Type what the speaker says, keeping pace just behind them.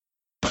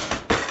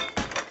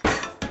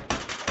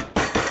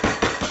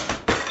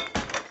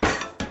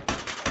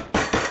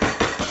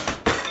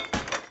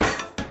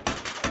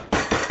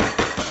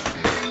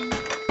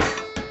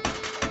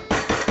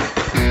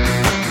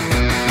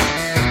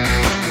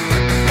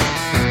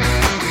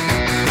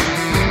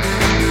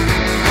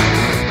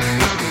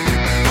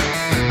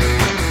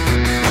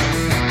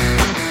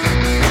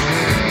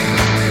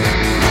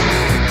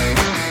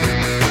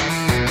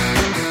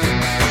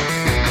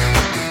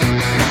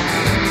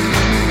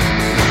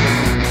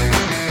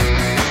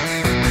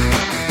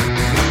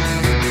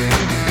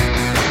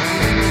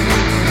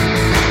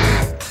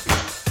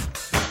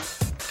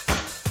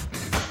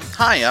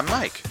Hi, I'm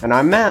Mike. And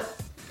I'm Matt.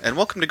 And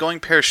welcome to Going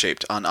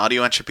Pear-Shaped on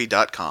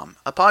audioentropy.com,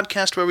 a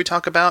podcast where we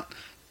talk about,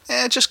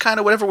 just kind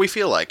of whatever we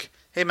feel like.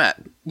 Hey,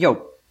 Matt.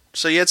 Yo.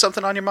 So you had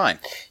something on your mind?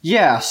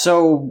 Yeah,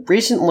 so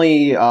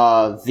recently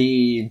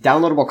the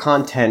downloadable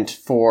content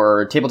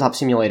for Tabletop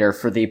Simulator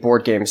for the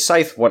board game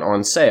Scythe went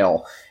on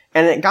sale.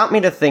 And it got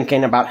me to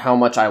thinking about how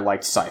much I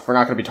liked Scythe. We're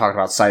not going to be talking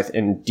about Scythe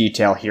in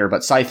detail here,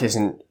 but Scythe is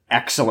an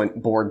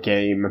excellent board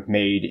game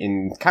made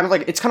in kind of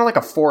like a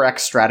 4X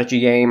strategy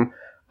game.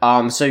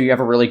 So you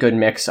have a really good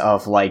mix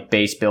of like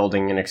base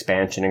building and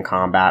expansion and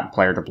combat and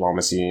player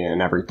diplomacy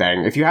and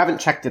everything. If you haven't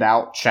checked it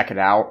out, check it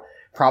out.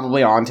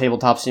 Probably on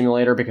Tabletop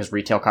Simulator because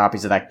retail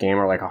copies of that game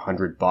are like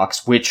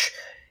 $100, which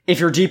if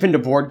you're deep into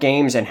board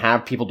games and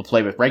have people to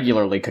play with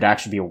regularly could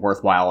actually be a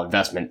worthwhile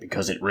investment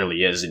because it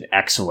really is an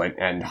excellent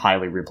and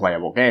highly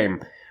replayable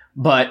game.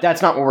 But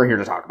that's not what we're here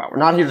to talk about. We're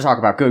not here to talk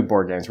about good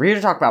board games. We're here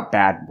to talk about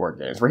bad board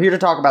games. We're here to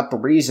talk about the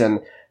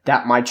reason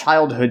that my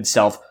childhood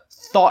self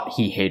thought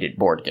he hated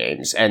board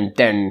games and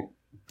then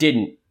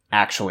didn't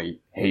actually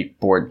hate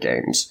board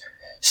games.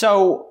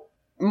 So,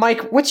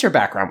 Mike, what's your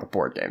background with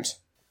board games?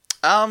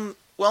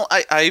 Well,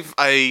 I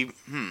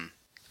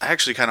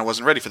actually kind of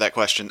wasn't ready for that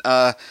question.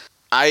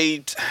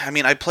 I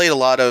played a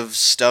lot of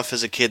stuff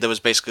as a kid that was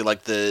basically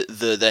like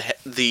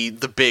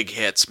the big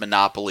hits,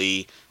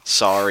 Monopoly,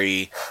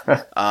 Sorry,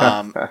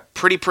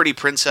 Pretty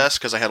Princess,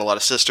 because I had a lot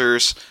of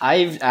sisters.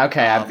 You're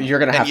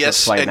gonna have to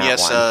explain that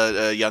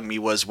one. Young me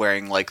was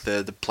wearing like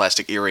the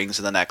plastic earrings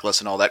and the necklace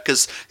and all that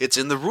because it's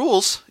in the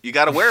rules. You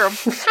got to wear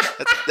them.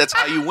 that's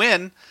how you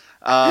win.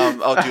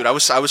 Dude, I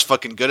was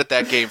fucking good at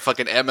that game.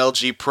 Fucking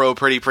MLG Pro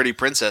Pretty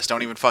Princess.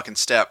 Don't even fucking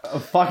step.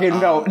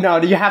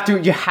 No. You have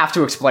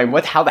to explain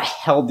how the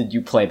hell did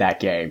you play that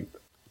game?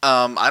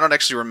 I don't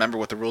actually remember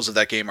what the rules of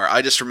that game are.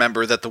 I just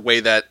remember that the way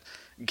that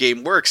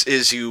game works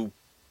is you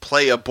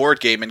play a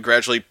board game and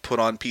gradually put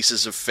on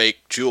pieces of fake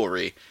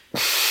jewelry,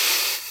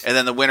 and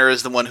then the winner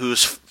is the one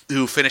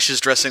who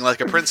finishes dressing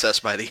like a princess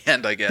by the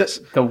end, I guess.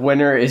 The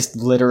winner is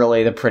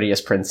literally the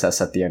prettiest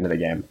princess at the end of the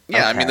game.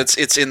 Yeah, okay. I mean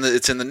it's in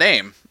the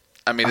name.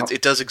 I mean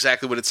it does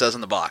exactly what it says in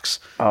the box.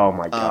 Oh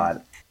my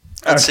god.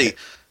 Let's see.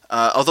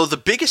 Although the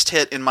biggest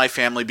hit in my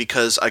family,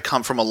 because I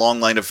come from a long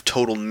line of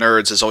total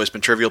nerds, has always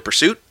been Trivial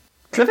Pursuit.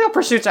 Trivial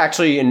Pursuit's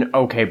actually an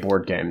okay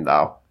board game,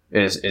 though.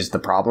 Is the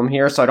problem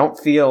here? So I don't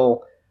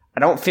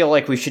feel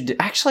like we should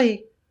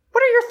actually.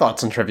 What are your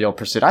thoughts on Trivial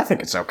Pursuit? I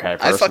think it's okay.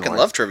 Personally. I fucking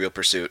love Trivial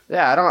Pursuit.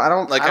 Yeah,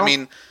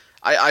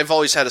 I've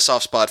always had a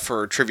soft spot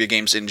for trivia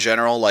games in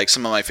general. Like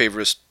some of my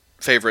favorite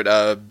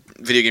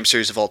video game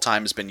series of all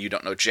time has been You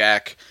Don't Know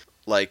Jack.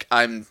 Like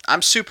I'm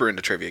super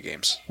into trivia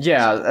games.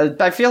 Yeah,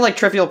 I feel like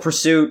Trivial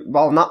Pursuit,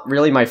 while not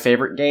really my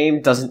favorite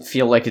game, doesn't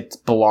feel like it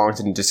belongs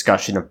in a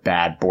discussion of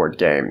bad board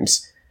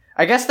games.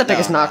 I guess the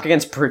biggest knock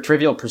against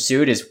Trivial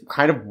Pursuit is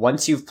kind of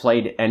once you've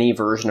played any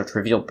version of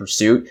Trivial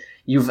Pursuit,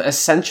 you've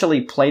essentially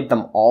played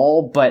them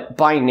all, but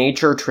by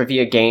nature,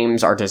 trivia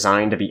games are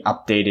designed to be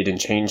updated and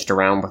changed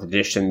around with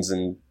additions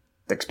and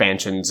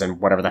expansions and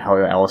whatever the hell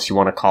else you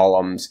want to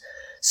call them.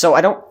 So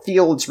I don't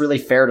feel it's really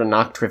fair to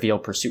knock Trivial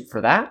Pursuit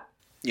for that.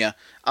 Yeah.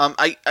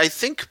 I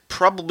think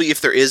probably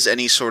if there is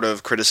any sort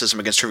of criticism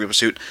against Trivial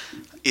Pursuit,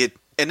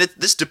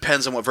 this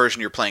depends on what version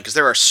you're playing, because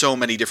there are so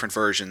many different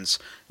versions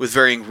with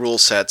varying rule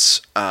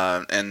sets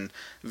and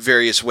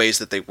various ways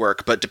that they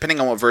work. But depending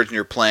on what version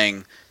you're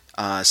playing,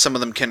 some of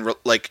them can,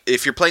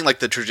 if you're playing like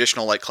the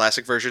traditional like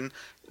classic version,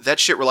 that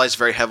shit relies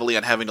very heavily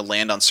on having to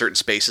land on certain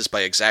spaces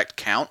by exact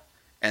count,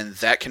 and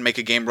that can make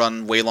a game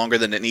run way longer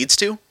than it needs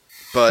to.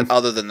 But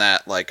other than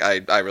that, like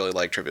I really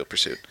like Trivial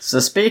Pursuit. So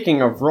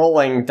speaking of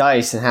rolling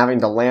dice and having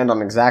to land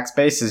on exact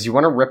spaces, you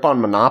want to rip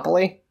on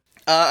Monopoly?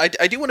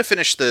 I do want to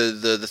finish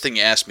the thing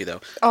you asked me,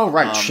 though. Oh,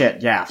 right, sorry.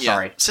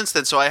 Yeah. Since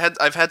then, so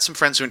I've had some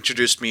friends who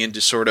introduced me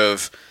into sort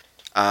of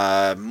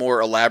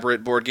more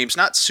elaborate board games.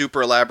 Not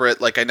super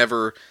elaborate. Like I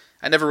never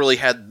really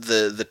had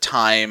the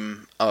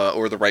time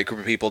or the right group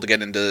of people to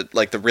get into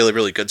like the really,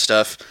 really good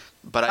stuff.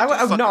 But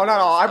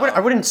I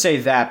wouldn't say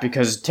that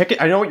because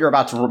I know what you're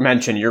about to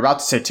mention. You're about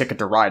to say Ticket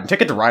to Ride. And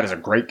Ticket to Ride is a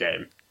great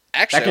game.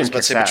 Actually, I was about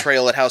to say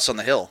Betrayal at House on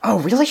the Hill. Oh,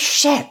 really?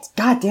 Shit.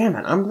 God damn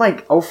it. I'm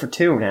like 0 for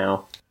 2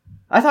 now.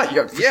 I thought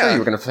you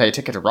were going to play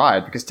Ticket to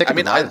Ride because Ticket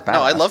to Ride is bad.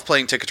 No, I love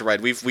playing Ticket to Ride.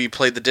 We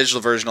played the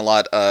digital version a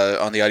lot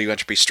on the Audio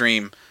Entropy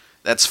stream.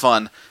 That's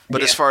fun.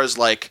 But as far as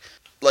like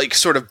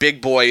sort of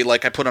big boy,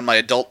 like I put on my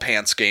adult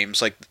pants games,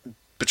 like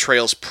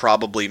Betrayal's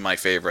probably my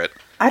favorite.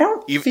 I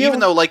don't even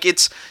though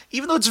it's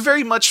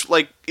very much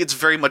an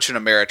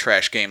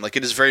Ameritrash game. Like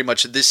it is very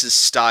much this is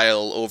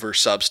style over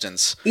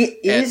substance.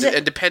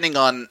 And depending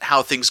on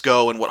how things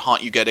go and what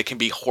haunt you get, it can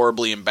be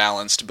horribly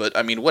imbalanced. But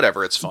I mean,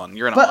 whatever, it's fun.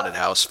 You're in a haunted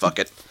house. Fuck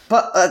it.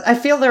 But I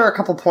feel there are a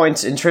couple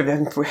points in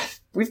trivia.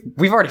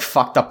 We've already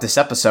fucked up this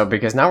episode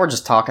because now we're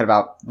just talking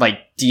about like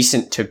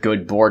decent to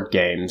good board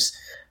games.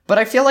 But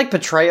I feel like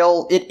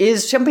Betrayal,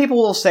 some people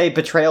will say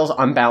Betrayal's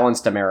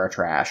unbalanced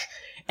Ameritrash,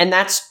 and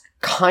that's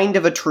kind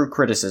of a true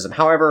criticism.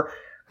 However,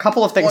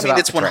 couple of things. Well, I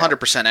mean, about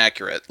it's 100%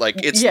 accurate. Like,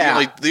 it's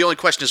the only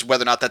question is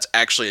whether or not that's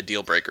actually a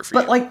deal breaker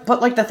for you.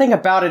 But the thing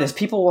about it is,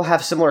 people will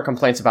have similar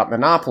complaints about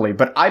Monopoly.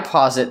 But I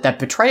posit that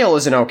Betrayal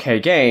is an okay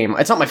game.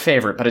 It's not my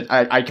favorite, but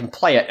I can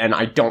play it, and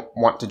I don't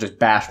want to just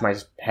bash my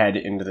head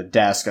into the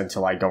desk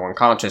until I go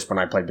unconscious when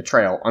I play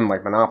Betrayal.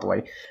 Unlike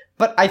Monopoly,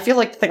 but I feel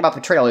like the thing about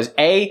Betrayal is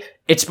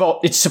it's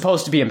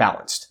supposed to be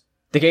imbalanced.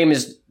 The game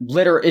is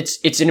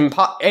it's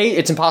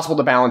impossible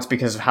to balance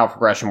because of how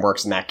progression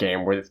works in that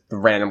game with the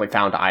randomly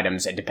found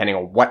items, and depending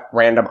on what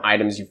random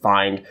items you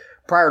find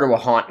prior to a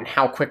haunt and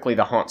how quickly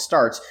the haunt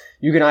starts,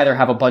 you can either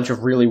have a bunch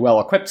of really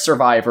well-equipped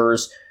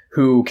survivors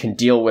who can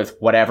deal with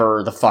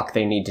whatever the fuck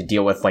they need to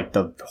deal with, like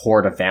the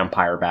horde of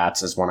vampire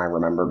bats is one I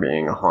remember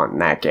being a haunt in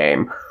that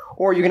game.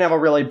 Or you can have a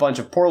really bunch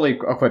of poorly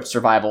equipped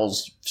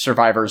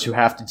survivors who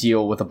have to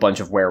deal with a bunch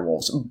of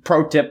werewolves.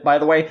 Pro tip, by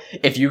the way,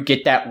 if you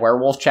get that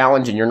werewolf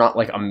challenge and you're not,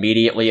 like,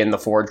 immediately in the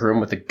forge room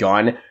with a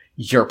gun,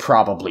 you're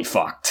probably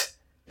fucked.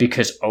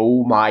 Because,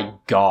 oh my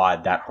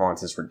god, that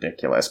haunt is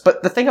ridiculous.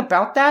 But the thing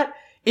about that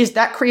is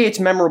that creates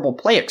memorable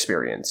play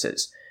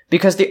experiences.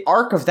 Because the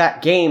arc of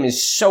that game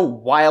is so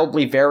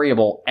wildly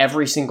variable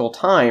every single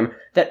time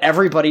that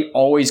everybody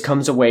always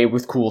comes away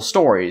with cool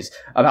stories.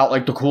 About,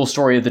 like, the cool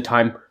story of the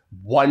time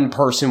one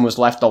person was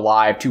left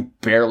alive to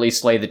barely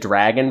slay the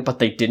dragon, but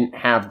they didn't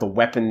have the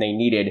weapon they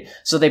needed,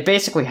 so they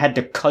basically had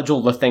to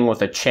cudgel the thing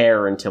with a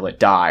chair until it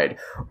died.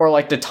 Or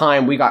like the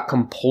time we got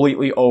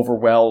completely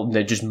overwhelmed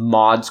and just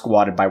mod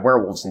squatted by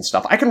werewolves and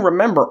stuff. I can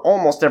remember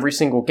almost every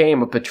single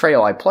game of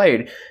Betrayal I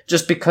played,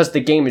 just because the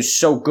game is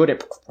so good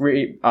at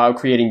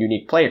creating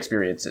unique play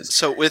experiences.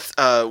 So with,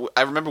 I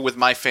remember with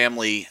my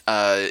family,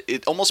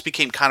 it almost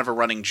became kind of a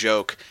running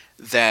joke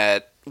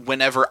that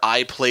whenever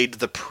I played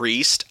the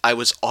priest, I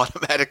was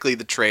automatically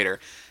the traitor,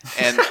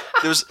 and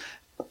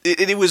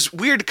it was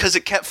weird because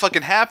it kept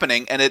fucking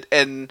happening, and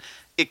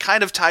it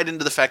kind of tied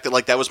into the fact that,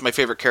 like, that was my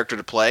favorite character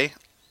to play.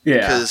 Yeah.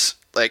 Because,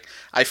 like,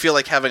 I feel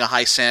like having a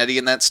high sanity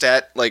in that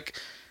stat, like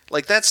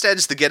that stat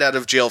is the get out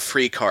of jail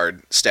free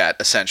card stat,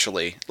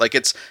 essentially. Like,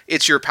 it's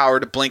your power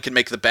to blink and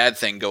make the bad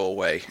thing go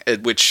away,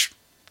 which,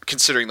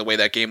 considering the way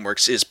that game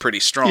works, is pretty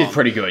strong. It's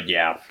pretty good,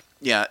 yeah.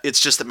 Yeah, it's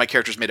just that my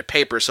character's made of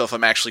paper, so if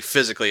I'm actually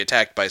physically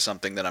attacked by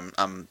something, then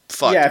I'm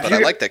fucked. Yeah, but I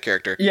like that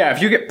character. Yeah,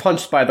 if you get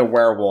punched by the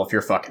werewolf,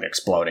 you're fucking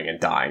exploding and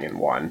dying in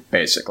one,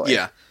 basically.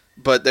 Yeah,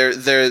 but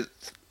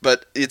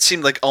but it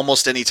seemed like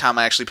almost any time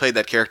I actually played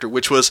that character,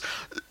 which was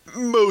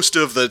most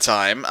of the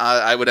time,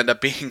 I would end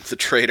up being the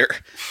traitor,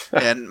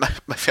 and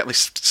my family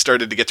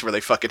started to get to where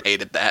they fucking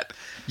hated that.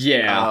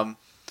 Yeah.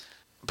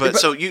 But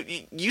so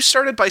you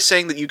started by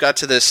saying that you got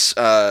to this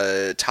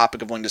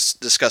topic of wanting to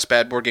discuss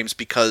bad board games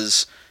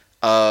because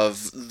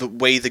of the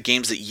way the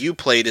games that you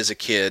played as a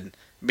kid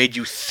made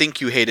you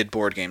think you hated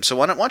board games. So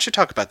why don't you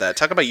talk about that?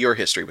 Talk about your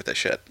history with this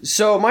shit.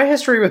 So my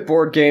history with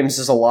board games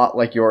is a lot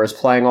like yours,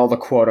 playing all the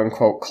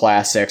quote-unquote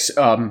classics.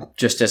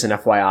 Just as an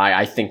FYI,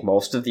 I think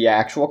most of the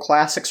actual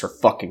classics are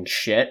fucking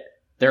shit.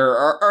 There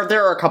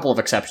are a couple of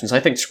exceptions. I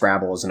think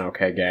Scrabble is an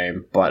okay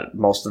game, but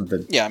most of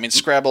the... Yeah, I mean,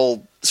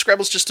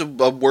 Scrabble's just a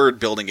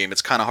word-building game.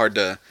 It's kind of hard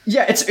to...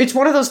 Yeah, it's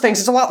one of those things.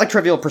 It's a lot like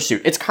Trivial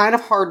Pursuit. It's kind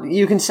of hard...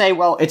 You can say,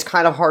 well, it's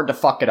kind of hard to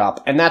fuck it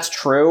up. And that's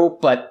true,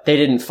 but they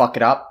didn't fuck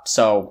it up,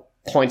 so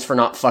points for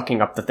not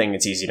fucking up the thing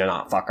it's easy to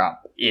not fuck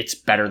up. It's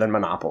better than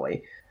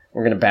Monopoly.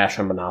 We're going to bash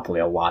on Monopoly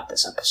a lot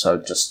this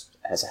episode, just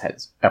as a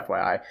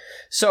FYI.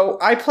 So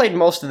I played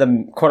most of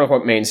the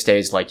quote-unquote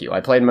mainstays like you.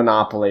 I played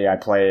Monopoly, I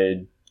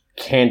played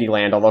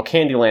Candyland, although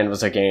Candyland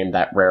was a game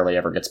that rarely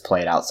ever gets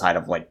played outside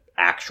of, like,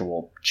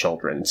 actual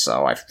children,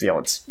 so I feel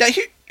it's... Now,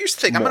 here's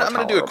the thing. I'm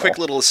gonna do a quick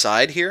little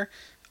aside here.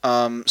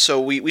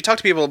 So we talked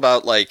to people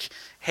about, like,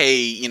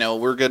 hey, you know,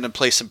 we're gonna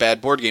play some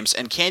bad board games,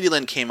 and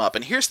Candyland came up,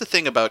 and here's the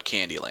thing about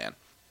Candyland,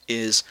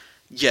 is,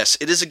 yes,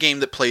 it is a game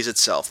that plays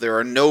itself. There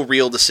are no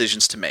real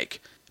decisions to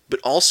make. But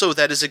also,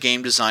 that is a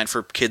game designed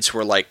for kids who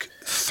are, like,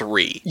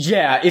 3.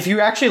 Yeah, if you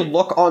actually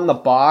look on the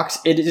box,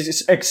 it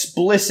is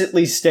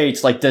explicitly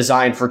states, like,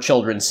 designed for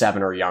children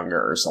 7 or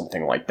younger, or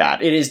something like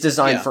that. It is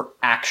designed for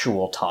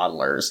actual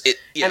toddlers. It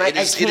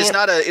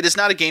is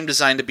not a game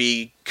designed to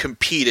be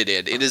competed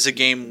in. It is a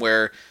game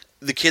where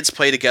the kids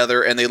play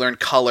together, and they learn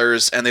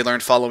colors, and they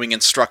learn following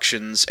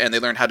instructions, and they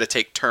learn how to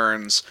take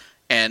turns,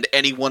 and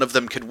any one of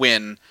them could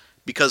win,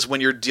 because when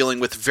you're dealing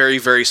with very,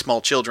 very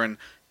small children...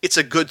 It's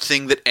a good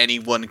thing that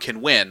anyone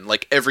can win.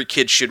 Like, every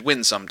kid should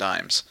win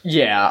sometimes.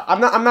 Yeah,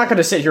 I'm not going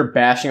to sit here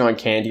bashing on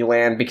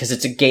Candyland because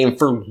it's a game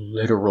for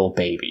literal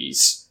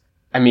babies.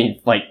 I mean,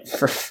 like,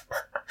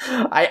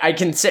 I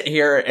can sit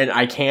here and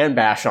I can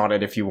bash on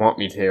it if you want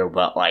me to,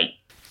 but, like,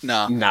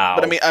 no.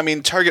 But I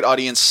mean, target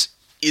audience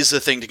is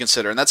a thing to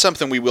consider, and that's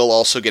something we will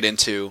also get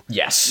into.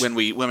 Yes. When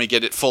we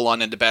get it full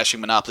on into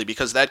bashing Monopoly,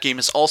 because that game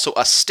is also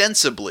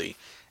ostensibly,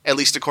 at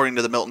least according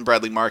to the Milton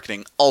Bradley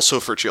marketing, also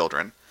for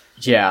children.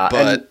 Yeah,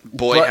 but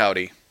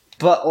howdy.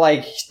 But,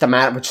 like, which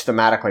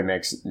thematically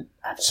makes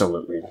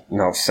absolutely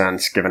no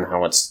sense, given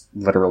how it's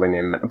literally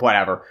named.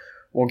 Whatever.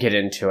 We'll get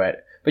into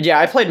it. But yeah,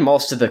 I played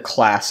most of the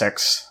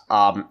classics,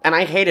 and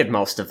I hated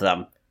most of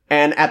them.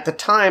 And at the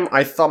time,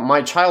 I thought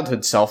my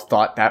childhood self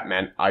thought that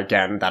meant,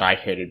 again, that I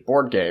hated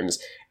board games.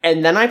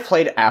 And then I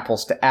played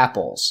Apples to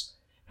Apples.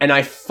 And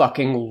I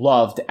fucking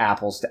loved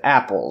Apples to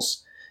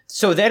Apples.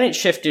 So then it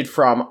shifted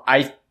from,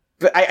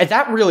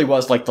 that really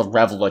was like the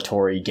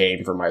revelatory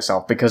game for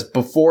myself, because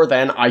before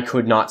then I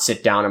could not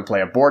sit down and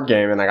play a board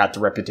game, and I got the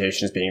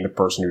reputation as being the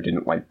person who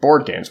didn't like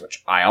board games,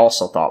 which I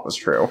also thought was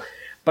true.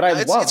 But I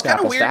loved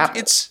Apples to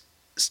Apples.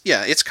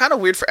 It's kind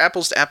of weird for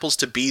Apples to Apples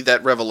to be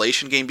that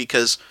revelation game,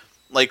 because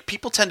like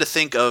people tend to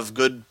think of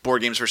good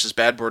board games versus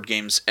bad board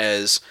games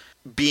as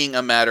being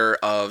a matter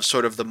of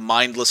sort of the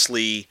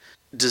mindlessly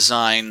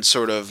designed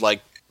sort of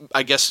like,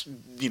 I guess,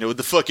 you know,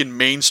 the fucking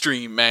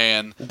mainstream,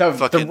 man.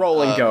 The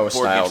roll and go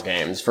style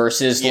games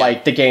versus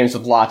like the games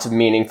with lots of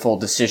meaningful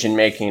decision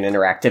making and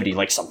interactivity,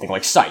 like something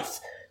like Scythe.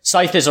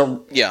 Scythe is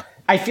a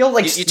I feel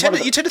like you tend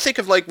to think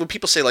of like when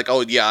people say like,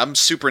 oh yeah, I'm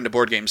super into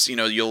board games. You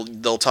know,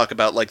 they'll talk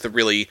about like the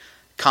really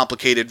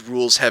complicated,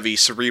 rules heavy,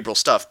 cerebral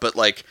stuff. But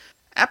like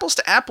Apples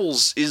to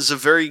Apples is a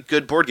very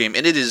good board game,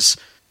 and it is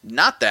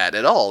not that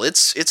at all.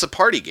 It's a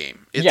party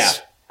game.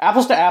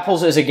 Apples to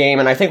Apples is a game,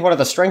 and I think one of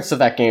the strengths of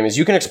that game is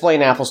you can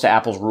explain Apples to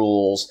Apples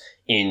rules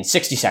in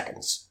 60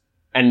 seconds.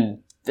 And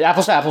the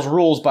Apples to Apples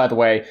rules, by the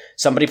way,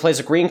 somebody plays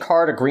a green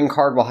card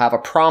will have a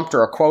prompt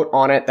or a quote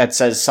on it that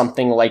says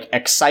something like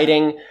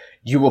exciting.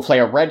 You will play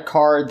a red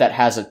card that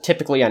has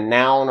typically a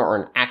noun or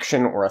an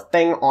action or a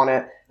thing on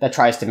it that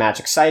tries to match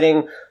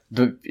exciting.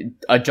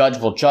 A judge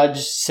will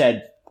judge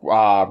said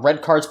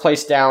red cards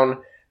placed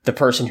down. The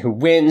person who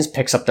wins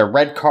picks up their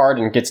red card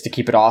and gets to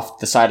keep it off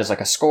the side as like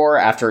a score.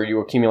 After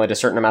you accumulate a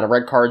certain amount of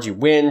red cards, you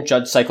win.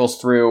 Judge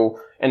cycles through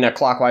in a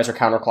clockwise or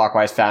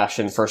counterclockwise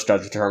fashion. First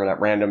judge determined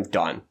at random.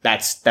 Done.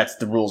 That's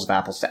the rules of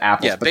Apples to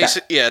Apples.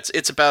 Yeah,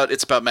 it's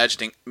about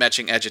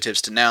matching adjectives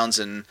to nouns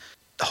and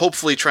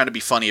hopefully trying to be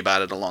funny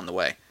about it along the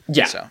way.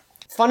 Yeah, so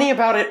funny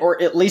about it,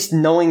 or at least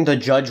knowing the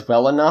judge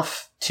well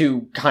enough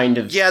to kind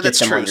of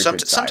that's true.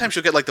 Sometimes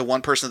you'll get like the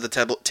one person at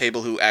the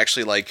table who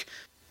actually like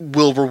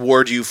will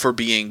reward you for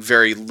being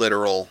very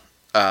literal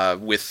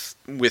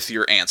with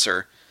your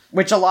answer.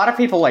 Which a lot of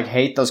people like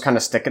hate those kind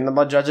of stick in the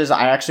mud judges.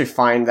 I actually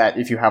find that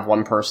if you have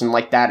one person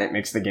like that, it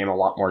makes the game a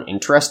lot more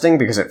interesting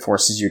because it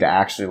forces you to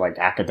actually like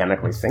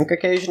academically think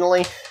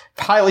occasionally.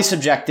 Highly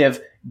subjective,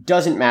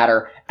 doesn't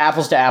matter.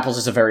 Apples to Apples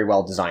is a very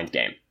well designed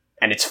game.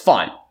 And it's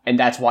fun. And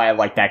that's why I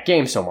like that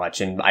game so much.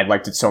 And I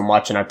liked it so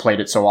much and I played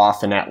it so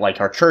often at like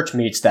our church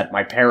meets that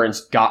my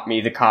parents got me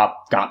a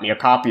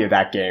copy of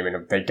that game,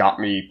 and they got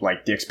me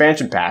like the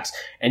expansion packs.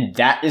 And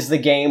that is the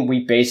game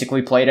we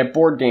basically played at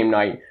board game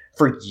night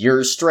for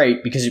years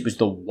straight because it was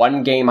the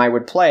one game I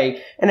would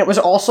play. And it was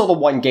also the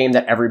one game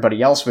that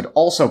everybody else would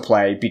also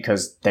play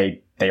because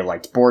they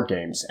liked board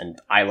games and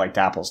I liked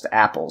Apples to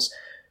Apples.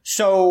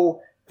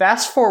 So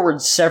fast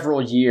forward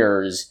several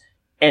years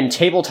and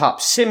Tabletop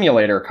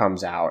Simulator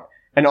comes out.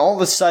 And all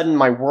of a sudden,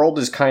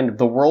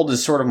 the world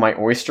is sort of my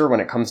oyster when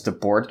it comes to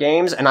board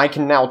games, and I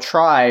can now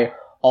try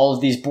all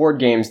of these board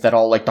games that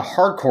all like the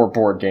hardcore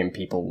board game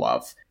people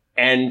love.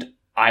 And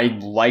I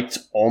liked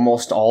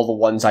almost all the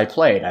ones I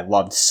played. I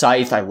loved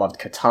Scythe, I loved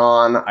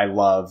Catan, I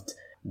loved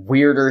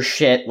weirder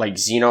shit like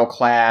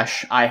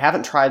Xenoclash. I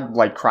haven't tried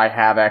like Cry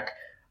Havoc.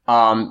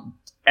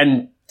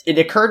 And it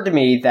occurred to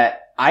me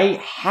that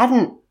I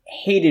hadn't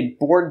hated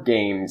board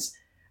games.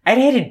 I'd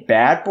hated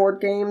bad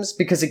board games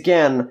because,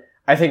 again,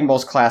 I think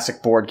most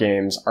classic board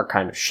games are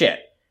kind of shit.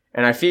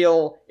 And I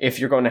feel if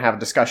you're going to have a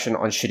discussion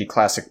on shitty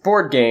classic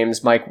board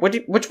games, Mike,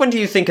 which one do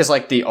you think is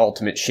like the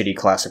ultimate shitty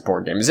classic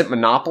board game? Is it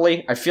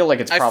Monopoly? I feel like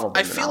it's probably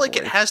Monopoly. I feel like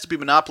it has to be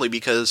Monopoly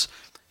because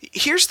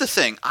here's the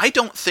thing. I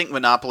don't think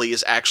Monopoly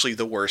is actually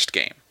the worst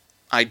game.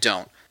 I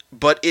don't.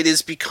 But it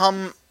has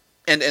become,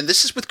 and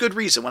this is with good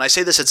reason. When I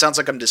say this, it sounds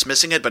like I'm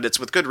dismissing it, but it's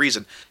with good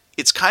reason.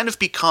 It's kind of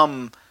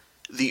become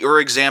the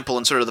example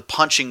and sort of the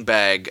punching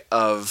bag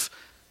of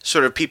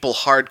sort of people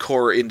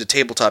hardcore into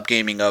tabletop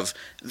gaming of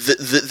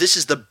this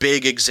is the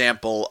big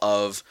example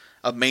of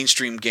a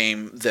mainstream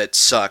game that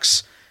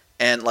sucks.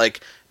 And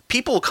like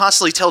people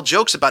constantly tell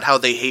jokes about how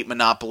they hate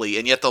Monopoly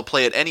and yet they'll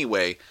play it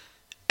anyway.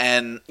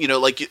 And you know,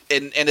 like,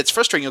 and it's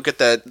frustrating. You'll get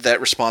that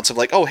response of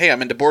like, oh hey,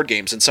 I'm into board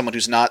games, and someone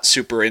who's not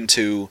super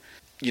into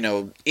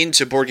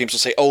board games will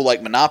say, oh,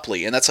 like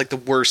Monopoly, and that's like the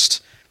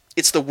worst.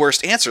 It's the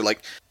worst answer.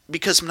 Like,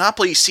 because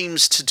Monopoly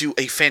seems to do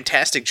a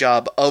fantastic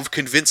job of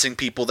convincing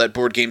people that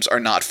board games are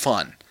not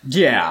fun.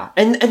 Yeah,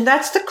 and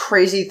that's the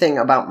crazy thing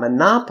about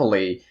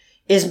Monopoly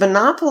is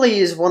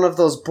one of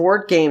those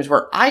board games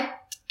where I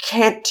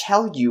can't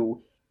tell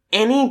you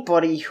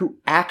anybody who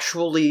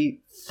actually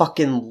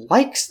fucking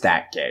likes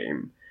that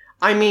game.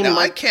 I mean, now,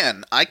 like,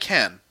 I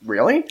can.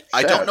 Really?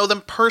 I don't know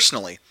them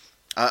personally.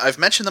 I've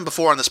mentioned them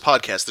before on this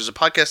podcast. There's a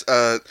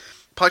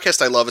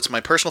podcast I love. It's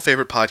my personal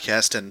favorite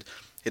podcast, and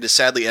it is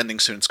sadly ending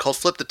soon. It's called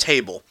Flip the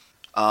Table,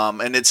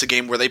 and it's a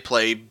game where they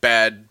play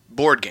bad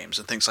board games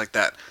and things like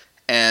that.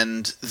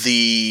 And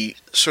the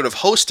sort of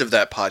host of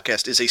that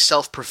podcast is a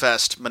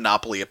self-professed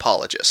Monopoly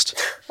apologist.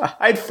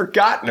 I'd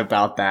forgotten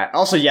about that.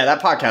 Also, yeah,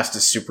 that podcast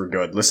is super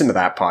good. Listen to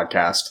that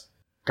podcast.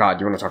 God,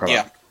 you want to talk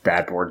about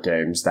bad board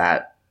games?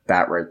 That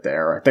that right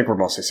there. I think we're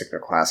mostly sick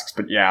of classics,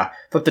 but yeah,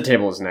 Flip the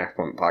Table is an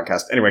excellent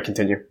podcast. Anyway,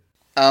 continue.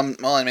 Well,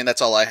 I mean,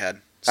 that's all I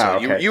had. So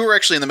okay. you were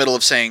actually in the middle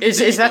of saying...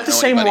 Is that the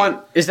same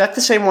one? Is that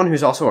the same one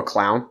who's also a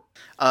clown?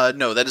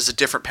 No, that is a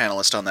different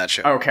panelist on that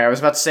show. Okay, I was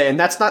about to say, and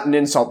that's not an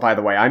insult, by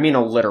the way. I mean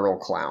a literal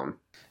clown.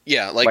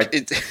 Yeah,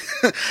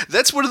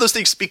 that's one of those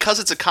things, because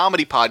it's a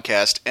comedy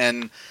podcast,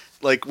 and...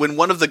 Like, when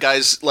one of the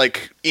guys,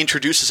 like,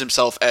 introduces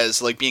himself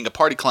as, like, being a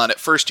party clown, at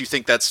first you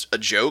think that's a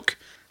joke.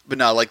 But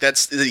no, like,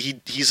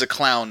 he's a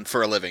clown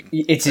for a living.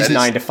 It's his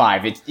 9 to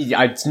 5.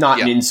 It's not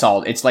an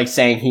insult. It's like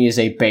saying he is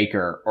a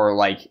baker or,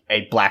 like,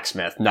 a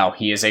blacksmith. No,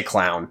 he is a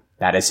clown.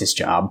 That is his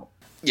job.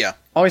 Yeah.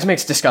 Always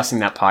makes discussing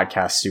that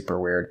podcast super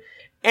weird.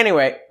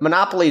 Anyway,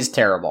 Monopoly is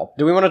terrible.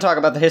 Do we want to talk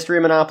about the history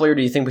of Monopoly, or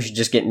do you think we should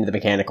just get into the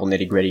mechanical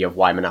nitty-gritty of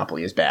why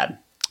Monopoly is bad?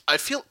 I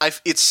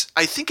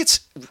think it's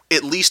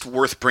at least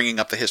worth bringing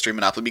up the history of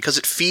Monopoly because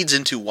it feeds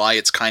into why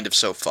it's kind of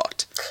so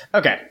fucked.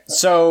 Okay,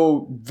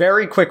 so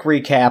very quick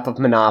recap of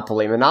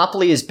Monopoly.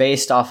 Monopoly is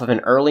based off of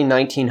an early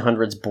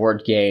 1900s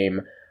board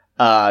game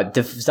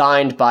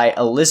designed by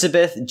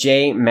Elizabeth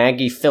J.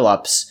 Maggie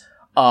Phillips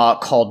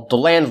called The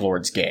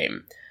Landlord's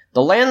Game.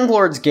 The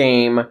Landlord's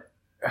Game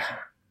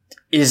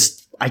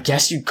is, I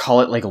guess you'd call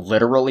it, like,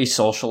 literally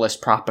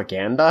socialist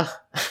propaganda.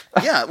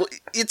 Yeah, well,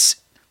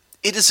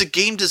 it is a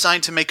game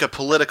designed to make a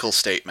political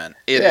statement.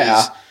 It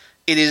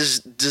is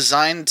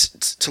designed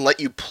to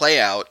let you play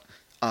out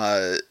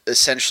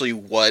essentially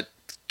what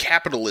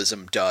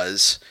capitalism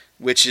does,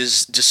 which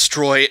is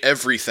destroy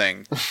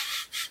everything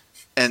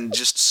and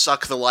just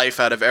suck the life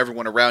out of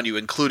everyone around you,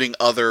 including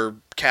other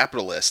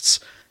capitalists.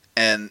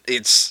 And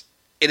it's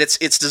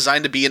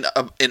designed to be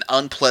an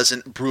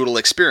unpleasant, brutal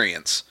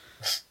experience.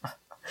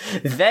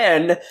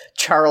 Then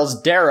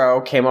Charles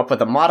Darrow came up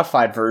with a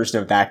modified version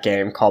of that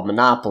game called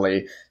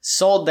Monopoly.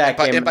 Sold that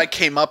game. And by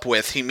came up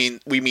with,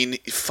 we mean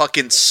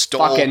fucking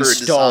stole her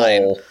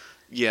design.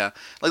 Yeah,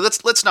 like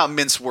let's not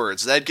mince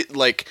words.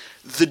 Like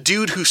the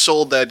dude who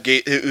sold that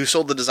game, who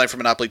sold the design for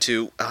Monopoly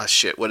 2.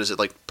 What is it,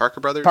 like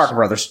Parker Brothers?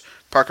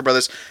 Parker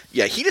Brothers.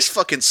 Yeah, he just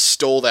fucking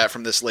stole that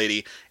from this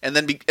lady, and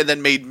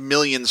then made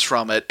millions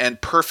from it,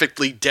 and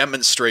perfectly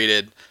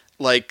demonstrated.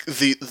 Like,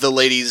 the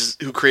ladies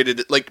who created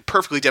it, like,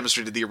 perfectly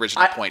demonstrated the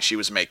original point she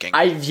was making.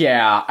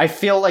 I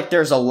feel like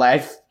there's a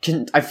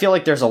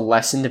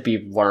lesson to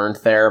be learned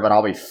there, but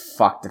I'll be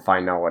fucked if I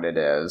know what it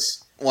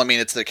is. Well, I mean,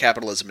 it's that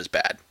capitalism is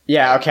bad.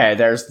 Yeah, okay,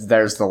 there's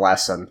the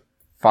lesson.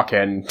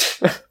 Fucking...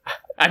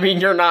 I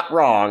mean, you're not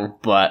wrong,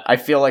 but I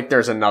feel like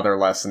there's another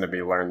lesson to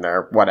be learned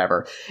there.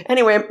 Whatever.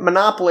 Anyway,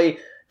 Monopoly,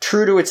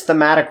 true to its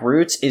thematic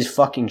roots, is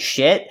fucking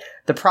shit.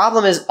 The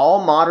problem is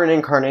all modern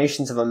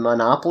incarnations of a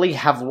Monopoly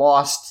have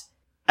lost...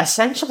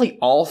 essentially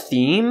all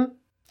theme.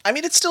 I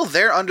mean, it's still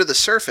there under the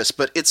surface,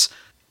 but it's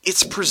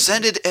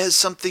presented as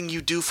something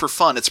you do for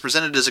fun. It's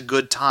presented as a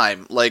good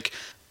time. Like,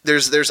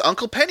 there's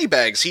Uncle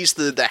Pennybags. He's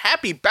the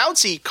happy,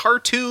 bouncy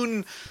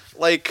cartoon,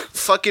 like,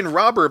 fucking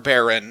robber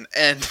baron,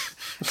 and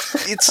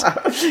it's...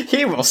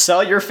 He will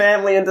sell your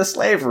family into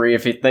slavery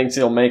if he thinks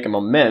he'll make him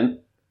a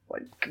mint.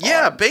 Like,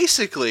 yeah,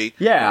 basically.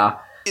 Yeah.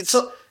 It's...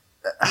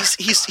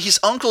 He's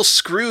Uncle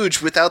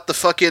Scrooge without the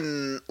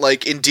fucking,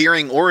 like,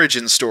 endearing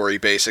origin story,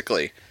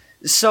 basically.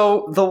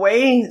 So the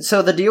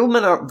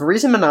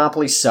reason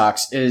Monopoly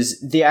sucks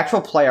is the actual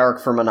play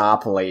arc for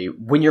Monopoly,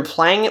 when you're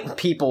playing it with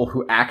people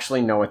who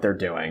actually know what they're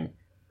doing.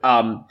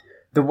 The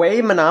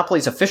way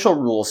Monopoly's official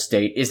rules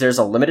state is there's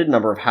a limited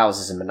number of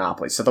houses in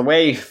Monopoly. So the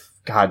way...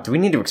 God, do we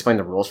need to explain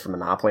the rules for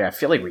Monopoly? I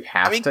feel like we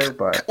have to,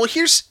 but... Well,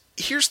 here's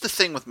the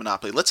thing with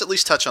Monopoly. Let's at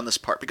least touch on this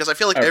part, because I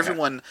feel like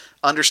everyone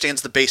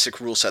understands the basic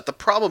rule set. The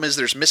problem is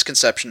there's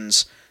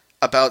misconceptions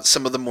about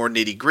some of the more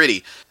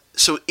nitty-gritty.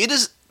 So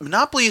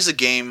Monopoly is a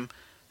game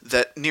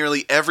that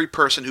nearly every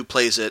person who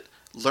plays it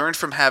learned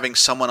from having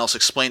someone else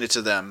explain it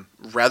to them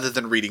rather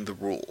than reading the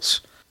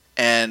rules.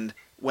 And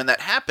when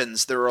that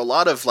happens, there are a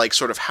lot of, like,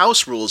 sort of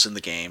house rules in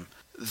the game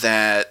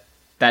that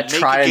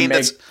try and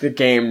make the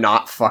game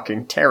not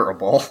fucking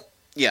terrible.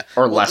 Yeah.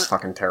 Or less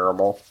fucking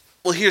terrible.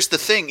 Well, here's the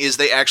thing, is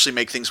they actually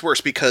make things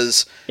worse,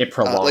 because... It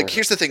prolongs. Like,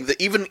 here's the thing,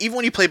 that even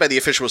when you play by the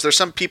official rules, there's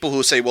some people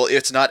who say, well,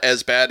 it's not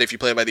as bad if you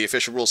play by the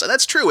official rules. And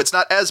that's true, it's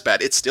not as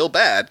bad. It's still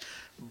bad.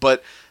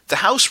 But the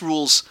house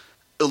rules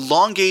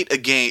elongate the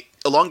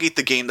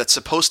game that's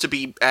supposed to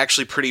be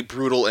actually pretty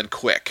brutal and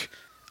quick.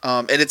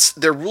 And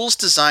they're rules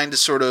designed to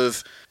sort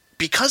of...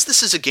 Because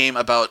this is a game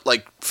about,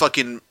 like,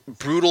 fucking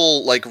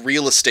brutal, like,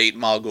 real estate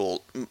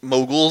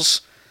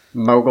moguls...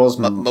 Muggles,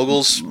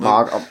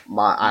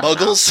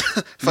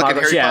 fucking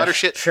Harry Potter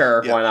shit.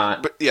 Sure, yeah. Why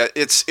not? But yeah,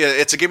 it's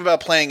a game about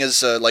playing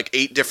as like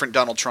 8 different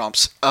Donald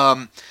Trumps.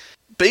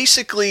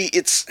 Basically,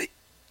 it's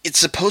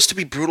supposed to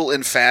be brutal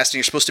and fast, and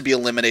you're supposed to be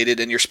eliminated,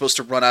 and you're supposed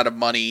to run out of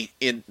money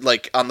at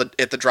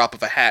the drop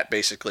of a hat,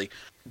 basically.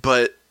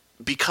 But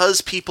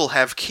because people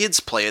have kids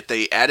play it,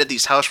 they added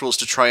these house rules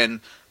to try and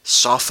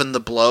soften the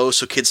blow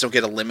so kids don't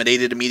get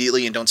eliminated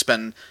immediately and don't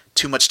spend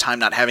too much time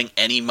not having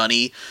any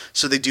money.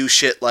 So they do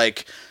shit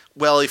like,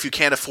 well, if you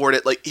can't afford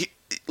it, like,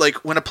 like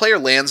when a player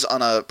lands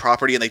on a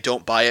property and they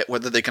don't buy it,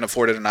 whether they can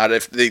afford it or not,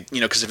 if they,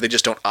 because if they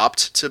just don't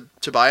opt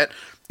to buy it,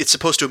 it's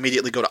supposed to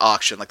immediately go to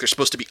auction. Like, there's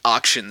supposed to be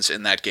auctions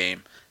in that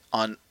game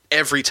on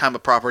every time a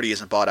property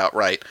isn't bought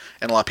outright,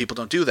 and a lot of people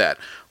don't do that.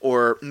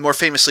 Or more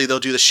famously, they'll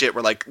do the shit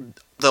where like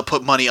they'll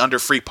put money under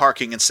free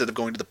parking instead of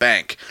going to the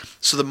bank,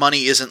 so the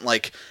money isn't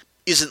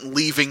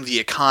leaving the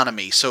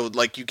economy. So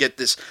like you get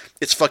this,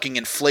 it's fucking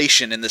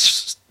inflation in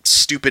this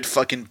stupid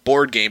fucking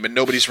board game, and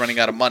nobody's running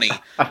out of money,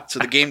 so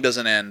the game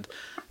doesn't end,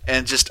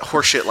 and just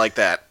horseshit like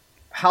that.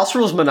 House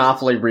Rules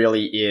Monopoly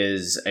really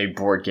is a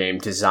board game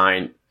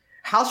design.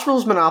 House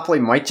Rules Monopoly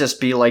might just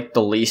be like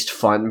the least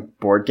fun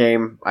board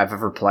game I've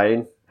ever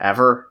played,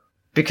 ever,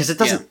 because it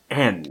doesn't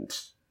end.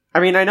 I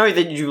mean, I know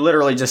that you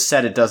literally just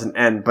said it doesn't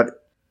end,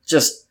 but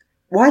just,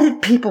 why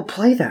did people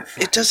play that?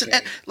 It doesn't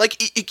end.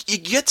 Like, you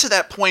get to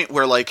that point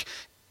where, like,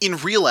 in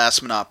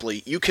real-ass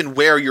Monopoly, you can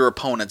wear your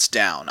opponents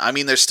down. I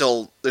mean, there's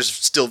still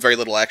very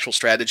little actual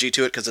strategy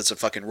to it because it's a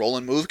fucking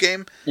roll-and-move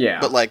game. Yeah.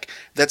 But, like,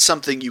 that's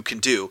something you can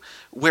do.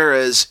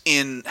 Whereas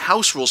in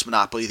House Rules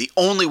Monopoly, the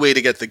only way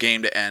to get the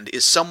game to end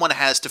is someone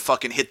has to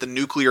fucking hit the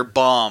nuclear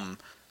bomb,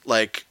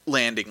 like,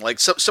 landing. Like,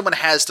 someone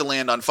has to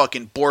land on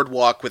fucking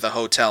Boardwalk with a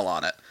hotel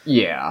on it.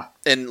 Yeah.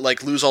 And,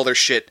 like, lose all their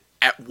shit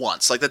at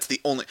once. Like, that's the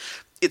only...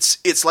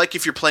 It's like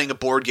if you're playing a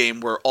board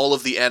game where all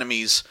of the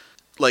enemies,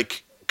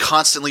 like,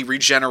 constantly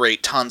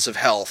regenerate tons of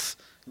health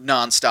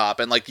nonstop,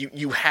 and like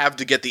you have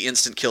to get the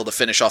instant kill to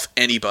finish off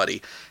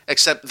anybody,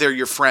 except they're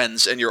your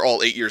friends and you're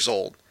all 8 years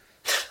old.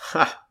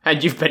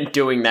 And you've been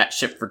doing that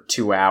shit for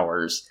 2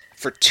 hours.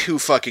 For 2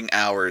 fucking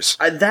hours.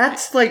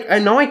 That's like, I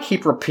know I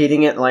keep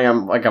repeating it like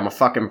I'm a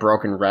fucking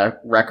broken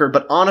record,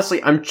 but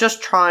honestly, I'm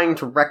just trying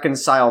to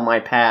reconcile my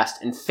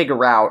past and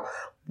figure out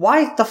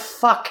why the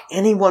fuck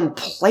anyone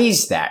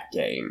plays that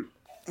game.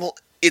 Well,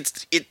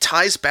 it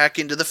ties back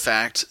into the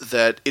fact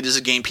that it is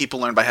a game people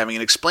learn by having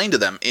it explained to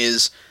them.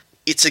 It's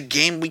a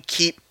game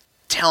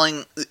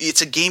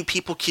it's a game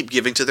people keep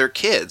giving to their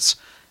kids.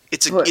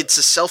 It's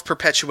a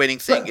self-perpetuating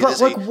thing.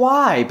 But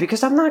why?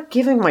 Because I'm not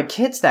giving my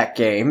kids that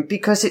game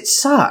because it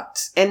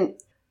sucked. And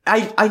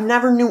I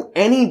never knew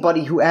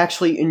anybody who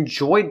actually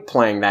enjoyed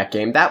playing that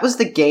game. That was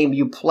the game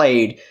you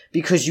played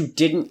because you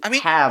didn't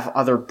have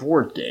other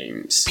board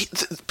games.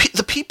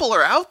 The people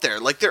are out there.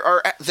 Like, there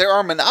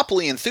are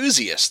Monopoly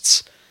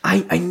enthusiasts.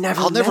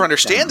 I'll never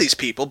understand these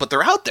people, but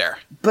they're out there.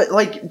 But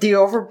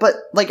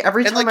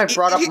every time I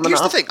brought up Monopoly,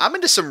 here's the thing: I'm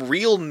into some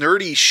real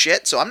nerdy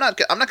shit, so I'm not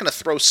going to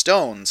throw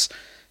stones.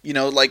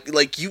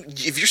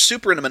 If you're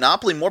super into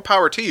Monopoly, more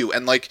power to you.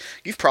 And like,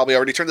 you've probably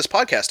already turned this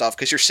podcast off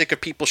because you're sick of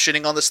people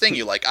shitting on this thing.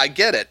 You like, I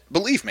get it,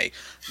 believe me.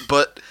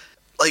 But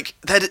like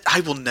that,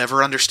 I will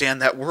never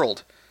understand that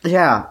world.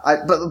 Yeah,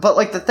 but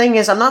like the thing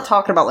is, I'm not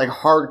talking about like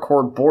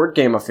hardcore board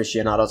game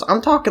aficionados.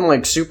 I'm talking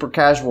like super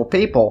casual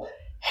people.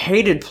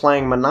 Hated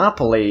playing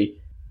Monopoly,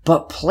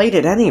 but played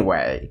it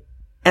anyway.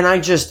 And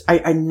I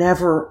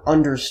never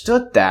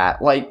understood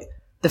that. Like,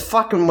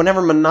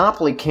 whenever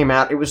Monopoly came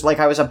out, it was like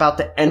I was about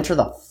to enter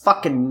the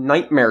fucking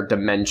nightmare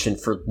dimension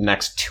for the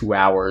next 2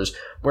 hours,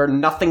 where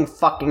nothing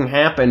fucking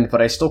happened,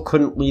 but I still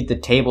couldn't leave the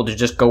table to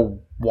just go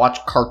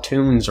watch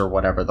cartoons or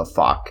whatever the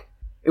fuck.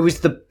 It was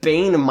the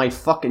bane of my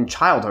fucking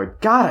childhood.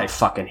 God, I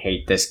fucking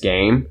hate this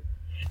game.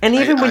 And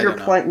even when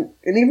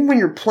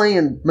you're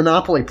playing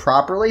Monopoly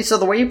properly, so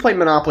the way you play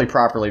Monopoly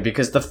properly,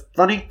 because the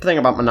funny thing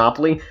about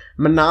Monopoly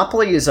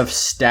is a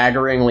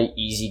staggeringly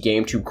easy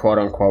game to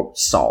quote-unquote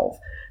solve.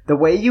 The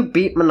way you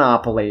beat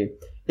Monopoly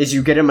is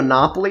you get a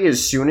Monopoly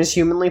as soon as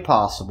humanly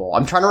possible.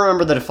 I'm trying to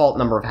remember the default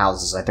number of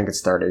houses. I think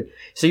it's 30.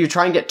 So you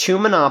try and get 2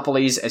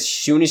 Monopolies as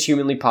soon as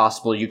humanly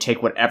possible. You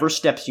take whatever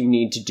steps you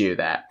need to do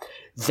that.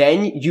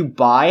 Then you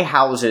buy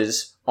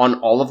houses on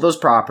all of those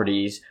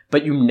properties,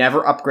 but you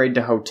never upgrade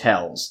to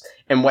hotels.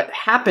 And what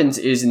happens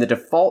is, in the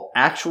default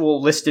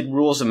actual listed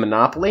rules of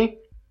Monopoly,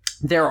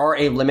 there are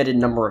a limited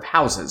number of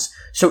houses.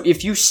 So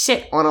if you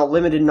sit on a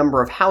limited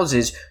number of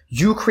houses,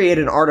 you create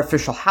an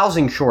artificial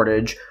housing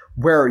shortage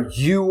where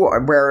you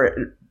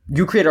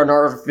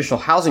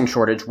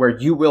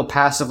will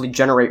passively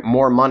generate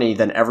more money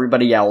than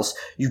everybody else.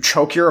 You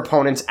choke your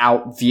opponents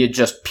out via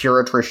just pure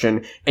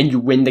attrition, and you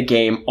win the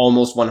game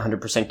almost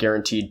 100%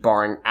 guaranteed,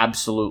 barring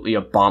absolutely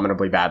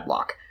abominably bad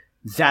luck.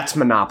 That's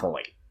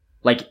Monopoly.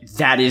 Like,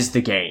 that is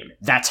the game.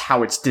 That's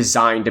how it's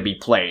designed to be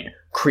played.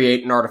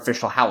 Create an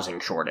artificial housing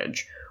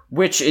shortage.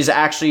 Which is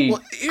actually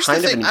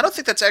I don't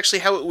think that's actually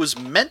how it was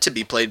meant to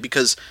be played,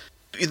 because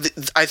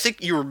I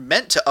think you were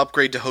meant to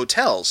upgrade to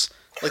hotels.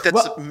 Like,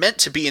 that's meant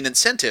to be an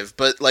incentive,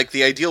 but, like,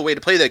 the ideal way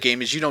to play that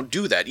game is you don't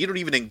do that. You don't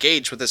even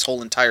engage with this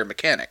whole entire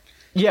mechanic.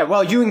 Yeah,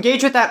 well, you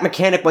engage with that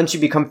mechanic once you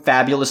become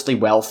fabulously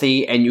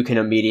wealthy, and you can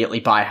immediately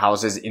buy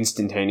houses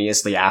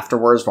instantaneously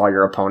afterwards while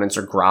your opponents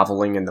are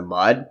groveling in the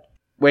mud.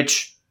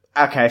 Which,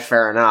 okay,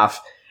 fair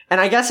enough. And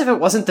I guess if it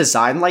wasn't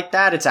designed like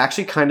that, it's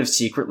actually kind of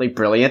secretly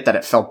brilliant that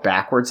it fell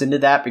backwards into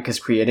that, because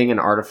creating an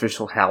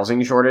artificial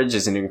housing shortage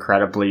is an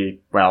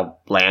incredibly,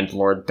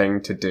 landlord thing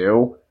to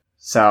do.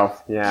 So,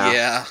 yeah.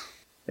 Yeah.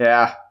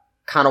 Yeah,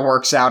 kind of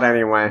works out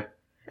anyway.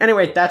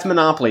 Anyway, that's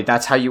Monopoly.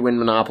 That's how you win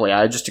Monopoly.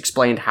 I just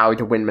explained how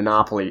to win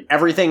Monopoly.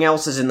 Everything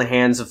else is in the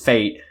hands of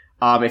fate.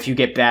 If you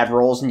get bad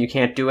rolls and you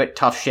can't do it,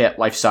 tough shit.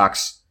 Life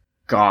sucks.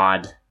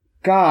 God,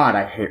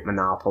 I hate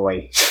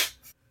Monopoly.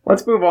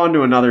 Let's move on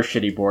to another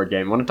shitty board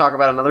game. Want to talk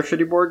about another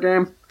shitty board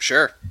game?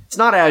 Sure. It's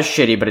not as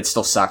shitty, but it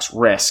still sucks.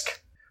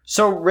 Risk.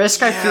 So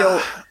Risk,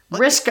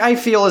 I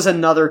feel, is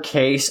another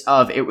case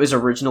of it was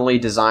originally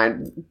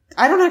designed...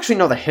 I don't actually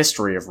know the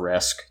history of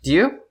Risk. Do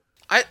you?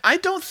 I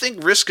don't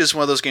think Risk is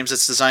one of those games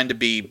that's designed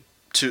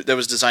that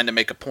was designed to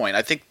make a point.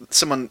 I think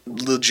someone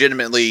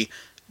legitimately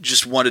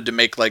just wanted to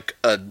make like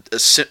a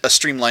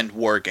streamlined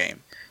war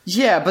game.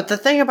 Yeah, but the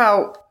thing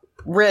about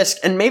Risk,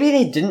 and maybe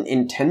they didn't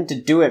intend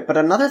to do it, but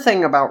another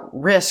thing about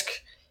Risk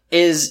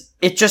is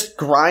it just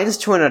grinds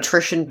to an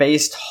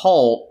attrition-based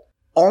halt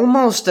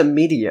almost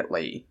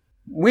immediately.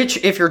 Which,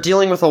 if you're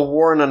dealing with a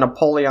war in a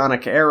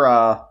Napoleonic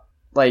era,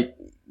 like,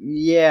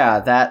 yeah,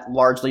 that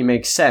largely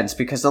makes sense,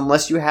 because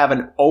unless you have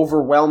an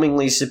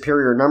overwhelmingly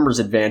superior numbers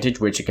advantage,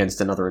 which against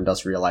another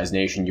industrialized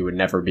nation you would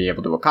never be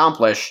able to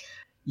accomplish,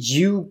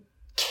 you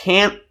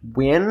can't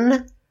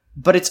win,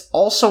 but it's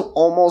also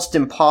almost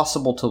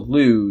impossible to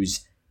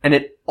lose. And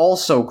it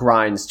also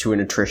grinds to an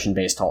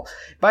attrition-based halt.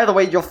 By the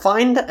way, you'll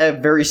find a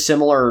very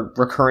similar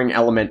recurring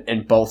element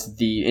in both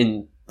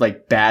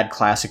bad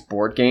classic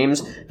board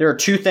games. There are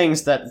two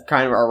things that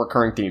kind of are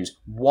recurring themes.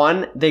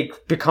 One, they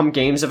become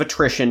games of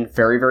attrition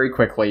very, very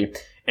quickly.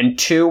 And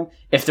two,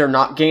 if they're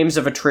not games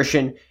of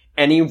attrition,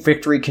 any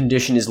victory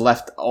condition is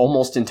left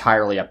almost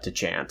entirely up to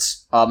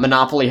chance.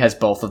 Monopoly has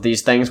both of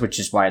these things, which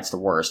is why it's the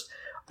worst.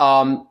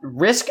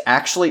 Risk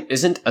actually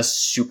isn't a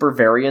super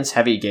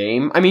variance-heavy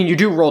game. I mean, you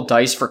do roll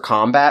dice for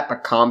combat,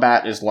 but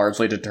combat is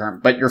largely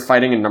determined. But you're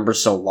fighting in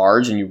numbers so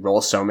large, and you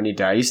roll so many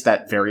dice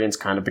that variance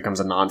kind of becomes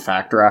a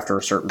non-factor after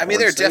a certain point. I mean,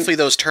 there are definitely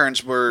those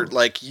turns where,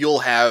 like, you'll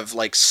have,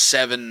 like,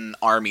 7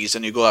 armies,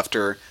 and you go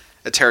after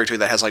a territory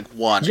that has, like,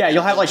 1. Yeah,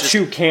 you'll have, like,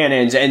 2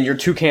 cannons, and your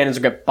 2 cannons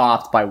will get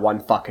bopped by 1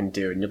 fucking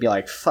dude, and you'll be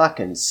like,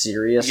 fucking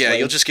seriously? Yeah,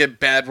 you'll just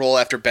get bad roll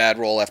after bad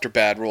roll after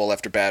bad roll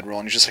after bad roll,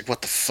 and you're just like,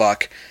 what the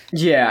fuck?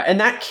 Yeah, and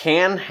that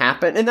can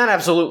happen, and that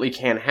absolutely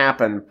can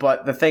happen,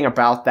 but the thing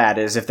about that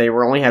is if they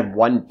only had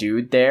 1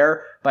 dude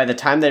there, by the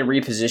time they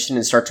reposition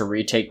and start to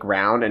retake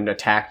ground and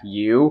attack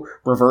you,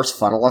 reverse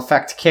funnel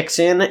effect kicks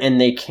in,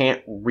 and they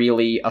can't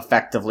really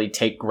effectively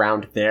take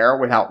ground there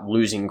without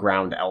losing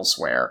ground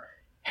elsewhere.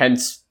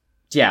 Hence,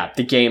 yeah,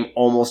 the game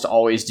almost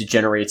always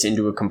degenerates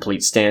into a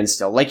complete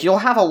standstill. Like, you'll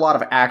have a lot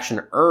of action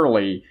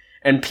early,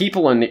 and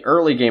people in the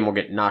early game will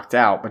get knocked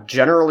out, but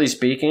generally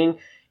speaking,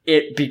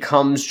 it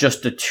becomes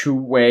just a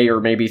 2-way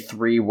or maybe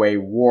 3-way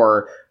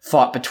war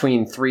fought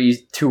between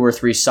 2 or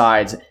 3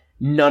 sides,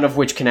 none of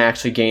which can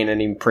actually gain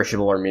any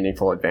appreciable or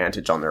meaningful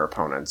advantage on their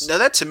opponents. Now,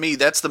 that to me,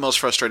 that's the most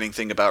frustrating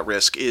thing about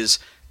Risk, is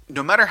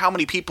no matter how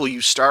many people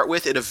you start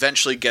with, it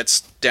eventually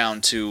gets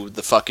down to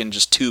the fucking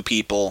just 2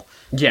 people.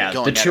 Yeah,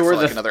 going at it for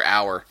like another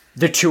hour.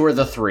 The 2 or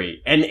the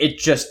 3. And it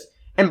just...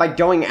 And by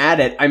going at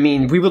it, I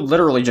mean, we would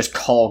literally just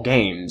call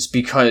games,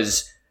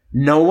 because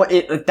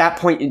at that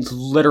point, it's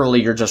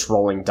literally you're just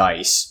rolling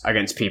dice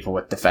against people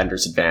with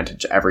defender's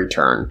advantage every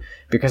turn.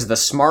 Because the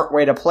smart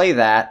way to play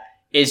that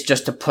is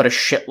just to put a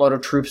shitload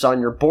of troops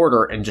on your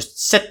border and just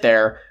sit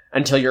there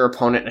until your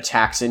opponent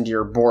attacks into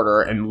your border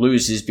and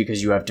loses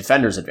because you have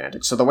defender's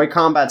advantage. So the way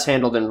combat's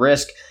handled in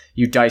Risk,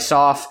 you dice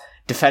off,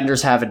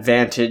 defenders have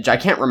advantage. I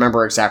can't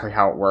remember exactly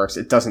how it works.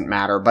 It doesn't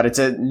matter, but it's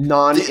a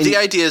non... The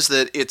idea is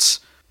that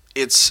it's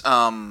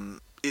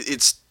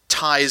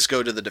ties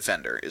go to the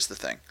defender is the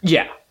thing.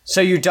 Yeah. So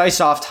you dice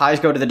off,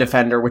 ties go to the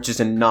defender, which is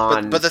a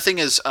non... But the thing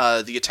is,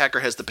 the attacker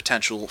has the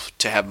potential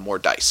to have more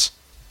dice.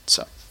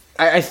 So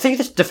I think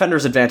the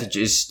defender's advantage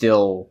is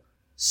still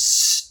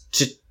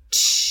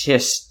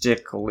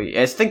statistically...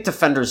 I think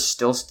defender's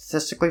still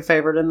statistically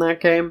favored in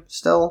that game,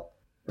 still.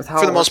 With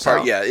how for the most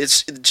part, yeah.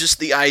 It's just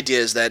the idea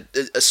is that,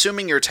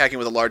 assuming you're attacking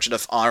with a large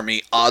enough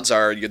army, odds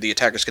are the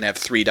attacker's going to have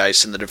 3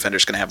 dice and the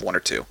defender's going to have 1 or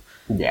 2.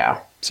 Yeah.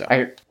 So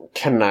I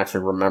can't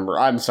actually remember.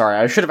 I'm sorry.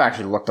 I should have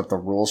actually looked up the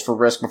rules for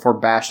Risk before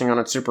bashing on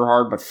it super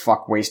hard, but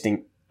fuck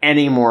wasting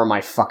any more of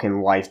my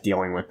fucking life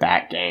dealing with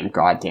that game.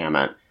 God damn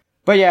it.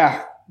 But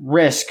yeah,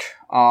 Risk.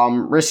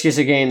 Risk is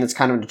a game that's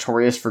kind of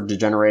notorious for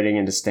degenerating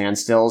into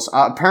standstills.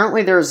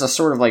 Apparently there's a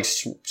sort of like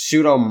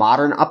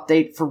pseudo-modern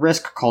update for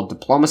Risk called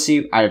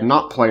Diplomacy. I have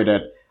not played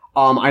it.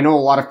 I know a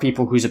lot of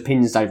people whose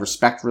opinions I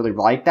respect really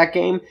like that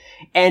game,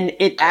 and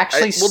it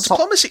actually...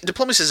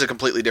 Diplomacy is a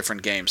completely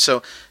different game.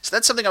 So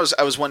that's something I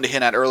was wanting to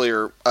hint at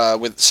earlier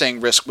with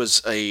saying Risk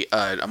was a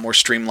more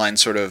streamlined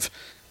sort of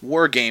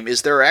war game,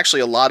 is there are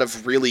actually a lot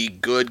of really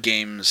good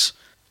games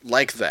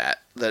like that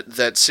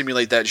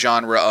simulate that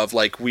genre of,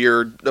 like,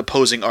 we're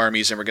opposing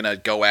armies and we're going to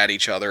go at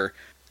each other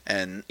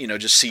and,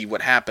 just see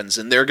what happens.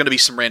 And there are going to be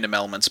some random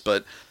elements,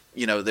 but,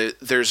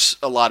 there's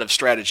a lot of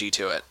strategy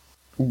to it.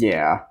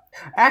 Yeah.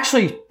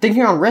 Actually,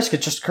 thinking on Risk,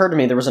 it just occurred to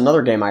me there was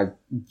another game I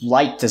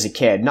liked as a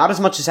kid. Not as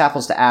much as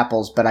Apples to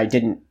Apples, but I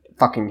didn't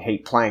fucking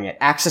hate playing it.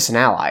 Axis and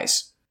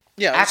Allies.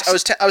 Yeah,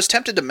 I was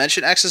tempted to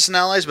mention Axis and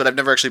Allies, but I've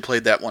never actually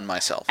played that one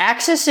myself.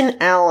 Axis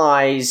and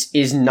Allies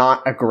is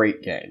not a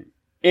great game.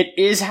 It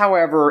is,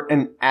 however,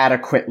 an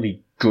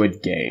adequately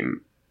good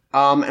game.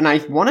 And I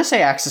want to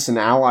say Axis and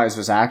Allies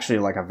was actually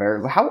like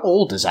how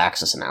old is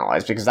Axis and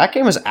Allies? Because that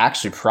game was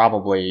actually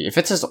probably, if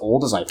it's as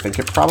old as I think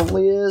it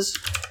probably is,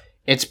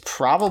 it's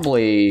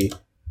probably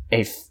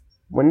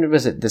when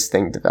was this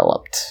thing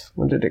developed?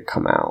 When did it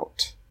come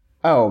out?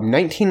 Oh,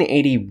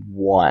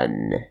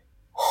 1981.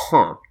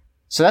 Huh.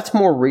 So that's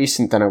more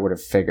recent than I would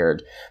have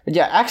figured. But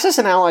yeah, Axis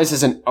and Allies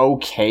is an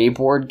okay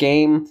board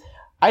game.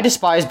 I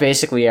despise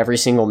basically every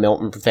single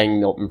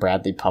thing Milton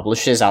Bradley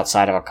publishes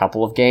outside of a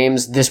couple of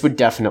games. This would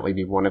definitely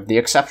be one of the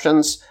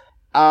exceptions.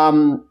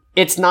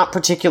 It's not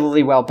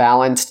particularly well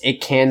balanced.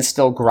 It can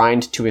still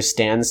grind to a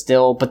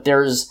standstill, but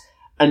there's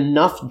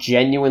enough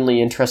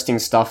genuinely interesting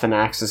stuff in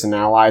Axis and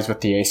Allies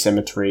with the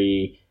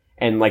asymmetry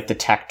and like the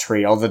tech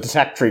tree. Although the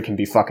tech tree can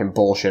be fucking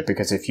bullshit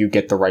because if you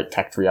get the right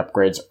tech tree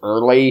upgrades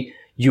early,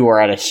 you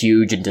are at a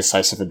huge and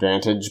decisive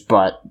advantage,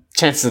 but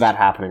chances of that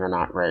happening are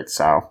not great,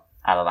 so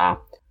I don't know.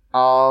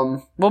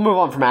 We'll move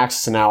on from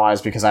Axis and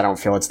Allies because I don't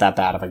feel it's that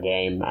bad of a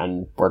game,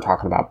 and we're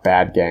talking about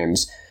bad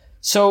games.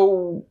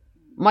 So,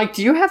 Mike,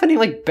 do you have any,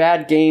 like,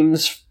 bad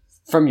games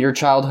from your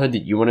childhood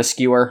that you want to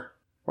skewer?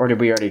 Or did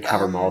we already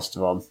cover most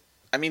of them?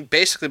 I mean,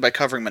 basically by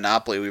covering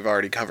Monopoly, we've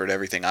already covered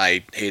everything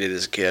I hated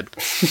as a kid.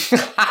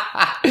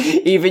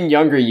 Even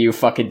younger you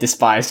fucking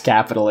despised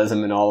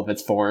capitalism in all of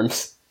its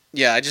forms.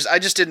 Yeah, I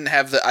just didn't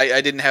have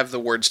I didn't have the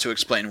words to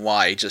explain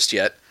why just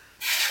yet.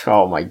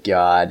 Oh my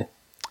god.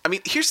 I mean,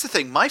 here's the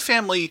thing. My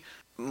family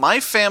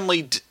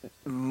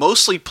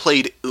mostly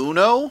played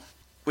Uno,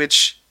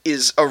 which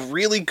is a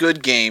really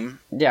good game.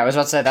 Yeah, I was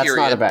about to say that's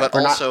not a bad. But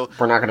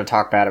we're not going to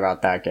talk bad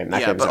about that game.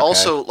 That game's okay.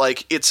 Also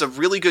like it's a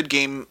really good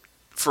game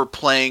for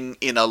playing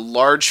in a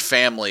large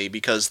family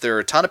because there are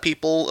a ton of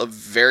people of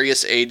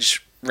various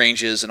age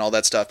ranges and all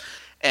that stuff.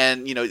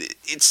 And, you know,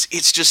 it's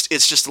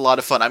just a lot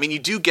of fun. I mean, you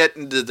do get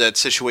into that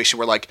situation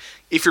where, like,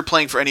 if you're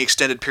playing for any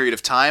extended period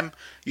of time,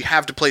 you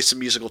have to play some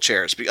musical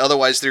chairs.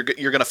 Otherwise, you're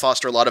going to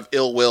foster a lot of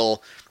ill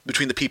will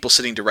between the people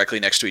sitting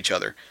directly next to each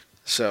other.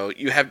 So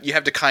you have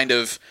to kind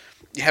of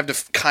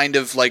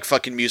like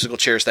fucking musical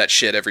chairs that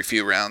shit every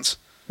few rounds.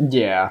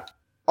 Yeah.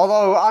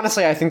 Although,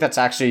 honestly, I think that's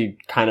actually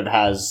kind of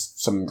has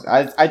some...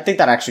 I think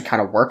that actually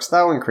kind of works,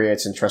 though, and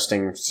creates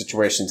interesting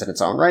situations in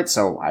its own right,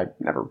 so I've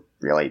never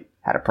really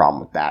had a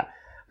problem with that.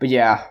 But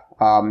yeah,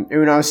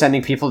 Uno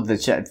sending people to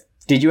the...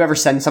 Did you ever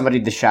send somebody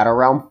to the Shadow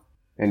Realm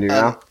in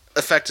Uno?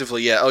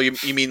 Effectively, yeah. Oh,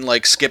 you mean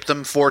like skip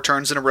them 4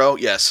 turns in a row?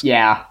 Yes.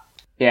 Yeah.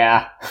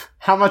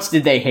 How much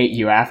did they hate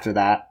you after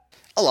that?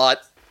 A lot.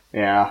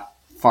 Yeah.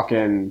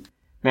 Fucking...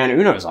 Man,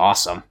 Uno's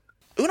awesome.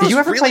 Uno's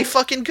really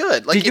fucking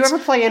good. Like, did you ever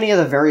play any of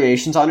the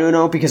variations on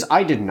Uno? Because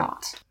I did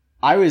not.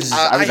 I was a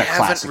classic. I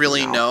haven't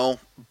really, no.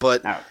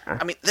 But,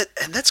 I mean,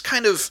 that's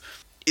kind of...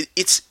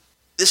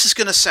 This is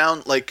going to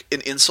sound like an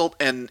insult,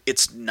 and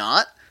it's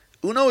not.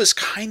 Uno is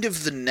kind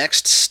of the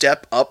next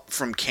step up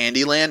from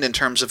Candyland in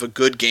terms of a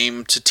good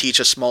game to teach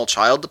a small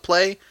child to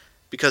play.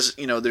 Because,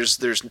 you know,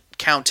 there's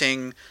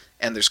counting,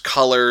 and there's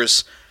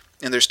colors,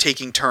 and there's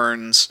taking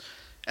turns,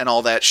 and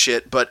all that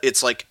shit. But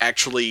it's, like,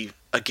 actually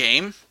a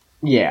game.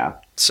 Yeah.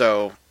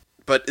 So,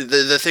 but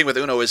the thing with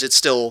Uno is it's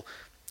still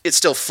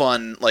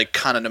fun, like,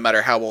 kind of no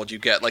matter how old you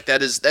get. Like,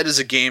 that is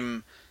a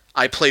game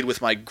I played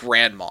with my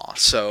grandma,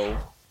 so...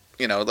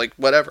 You know, like,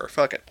 whatever,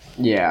 fuck it.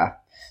 Yeah.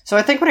 So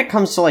I think when it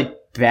comes to, like,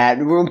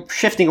 we're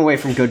shifting away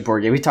from good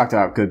board games. We talked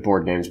about good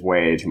board games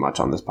way too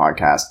much on this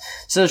podcast.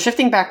 So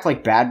shifting back to,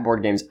 like, bad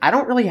board games, I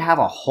don't really have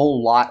a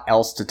whole lot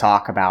else to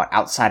talk about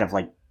outside of,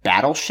 like,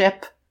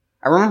 Battleship.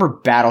 I remember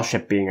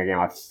Battleship being a game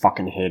I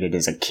fucking hated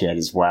as a kid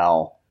as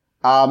well.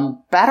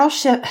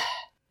 Battleship...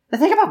 The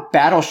thing about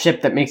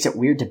Battleship that makes it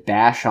weird to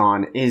bash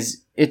on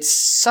is it's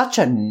such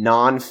a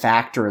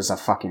non-factor as a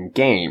fucking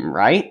game,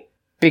 right?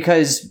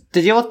 Because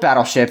the deal with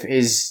Battleship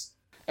is...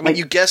 I mean,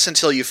 you guess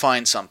until you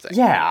find something.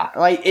 Yeah,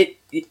 like,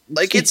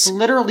 it's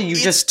literally you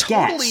just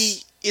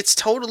guess. It's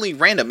totally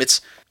random.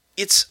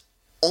 It's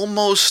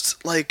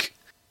almost, like...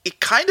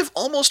 It kind of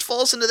almost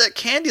falls into that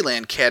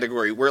Candyland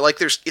category, where, like,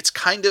 it's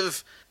kind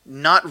of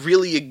not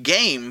really a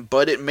game,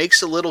 but it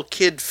makes a little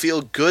kid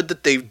feel good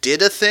that they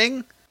did a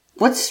thing.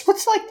 What's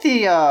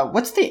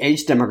the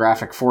age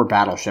demographic for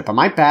Battleship? Am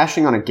I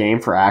bashing on a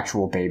game for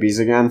actual babies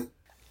again?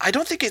 I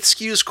don't think it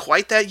skews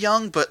quite that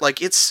young, but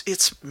like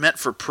it's meant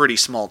for pretty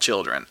small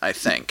children, I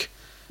think.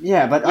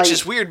 Yeah, but which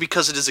is weird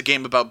because it is a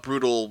game about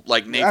brutal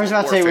like naval warfare. I was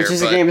about to say, which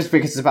is a game is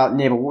because it's about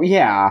naval.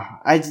 Yeah,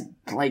 I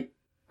don't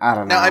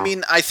know. Now, I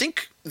mean, I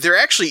think there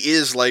actually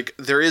is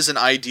an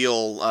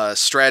ideal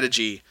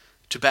strategy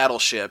to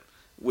Battleship,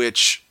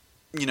 which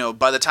you know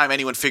by the time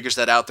anyone figures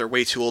that out, they're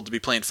way too old to be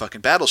playing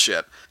fucking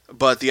Battleship.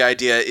 But the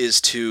idea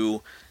is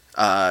to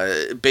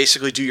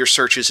basically do your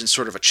searches in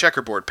sort of a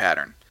checkerboard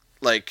pattern,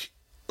 Like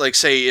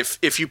say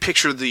if you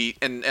picture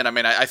and I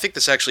mean I think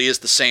this actually is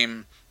the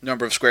same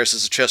number of squares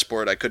as a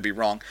chessboard. I could be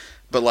wrong,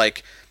 but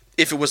like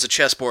if it was a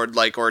chessboard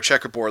like or a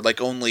checkerboard,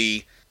 like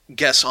only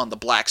guess on the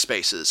black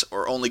spaces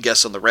or only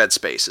guess on the red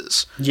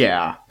spaces.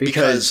 Yeah,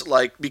 because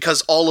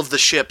all of the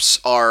ships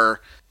are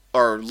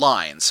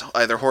lines,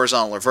 either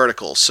horizontal or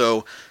vertical.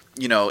 So,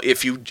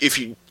 if you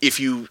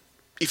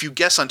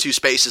guess on two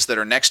spaces that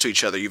are next to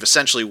each other, you've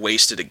essentially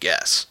wasted a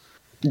guess.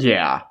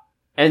 Yeah.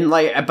 And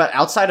but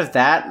outside of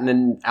that, and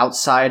then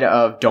outside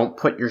of don't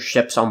put your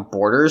ships on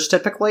borders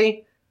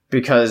typically,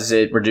 because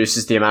it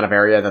reduces the amount of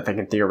area that they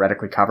can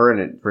theoretically cover, and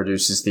it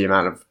reduces the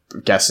amount of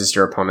guesses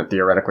your opponent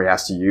theoretically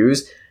has to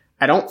use.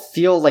 I don't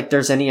feel like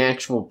there's any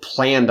actual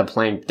plan to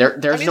playing.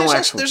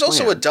 There's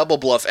also a double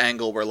bluff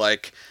angle where,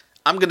 like,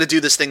 I'm going to do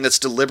this thing that's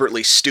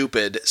deliberately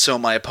stupid so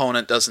my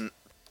opponent doesn't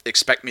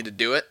expect me to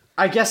do it.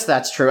 I guess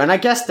that's true, and I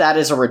guess that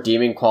is a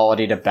redeeming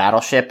quality to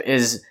Battleship,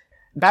 is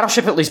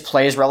Battleship at least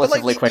plays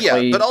relatively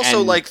quickly. Yeah, but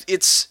also,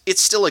 it's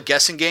still a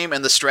guessing game,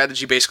 and the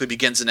strategy basically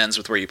begins and ends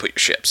with where you put your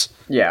ships.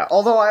 Yeah,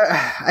 although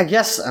I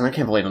guess, and I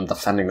can't believe I'm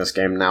defending this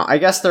game now, I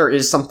guess there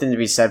is something to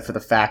be said for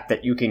the fact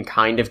that you can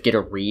kind of get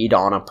a read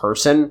on a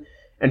person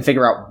and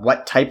figure out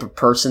what type of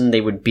person they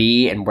would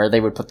be and where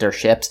they would put their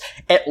ships,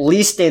 at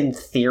least in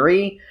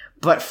theory.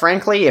 But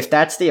frankly, if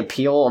that's the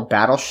appeal of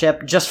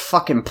Battleship, just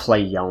fucking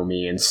play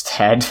Yomi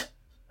instead.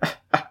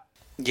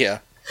 Yeah.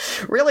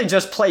 Really,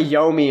 just play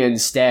Yomi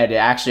instead. It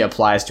actually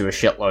applies to a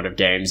shitload of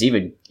games,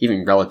 even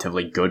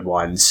relatively good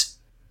ones.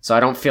 So I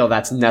don't feel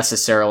that's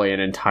necessarily an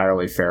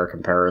entirely fair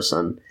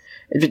comparison.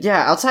 But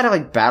yeah, outside of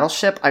like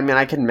Battleship, I mean,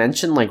 I can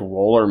mention like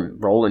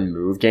roll and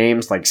move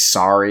games like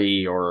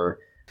Sorry or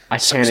I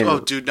can't even. Oh,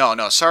 dude,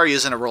 no, Sorry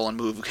isn't a roll and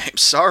move game.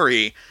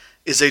 Sorry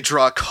is a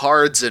draw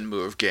cards and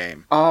move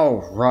game.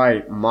 Oh,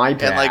 right, my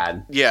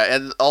bad. And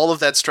and all of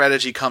that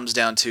strategy comes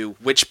down to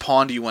which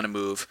pawn do you want to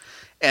move,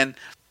 and.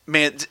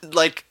 Man,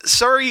 like,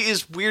 Sorry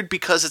is weird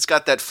because it's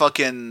got that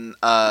fucking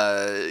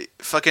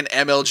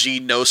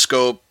MLG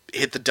no-scope,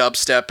 hit the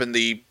dubstep and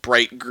the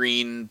bright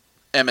green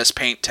MS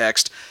Paint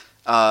text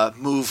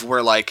move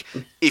where, like,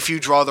 if you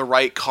draw the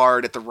right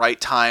card at the right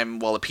time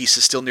while a piece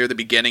is still near the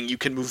beginning, you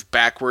can move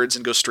backwards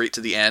and go straight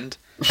to the end.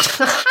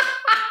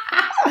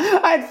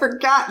 I'd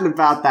forgotten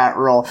about that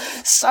rule.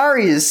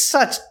 Sorry is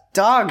such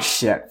dog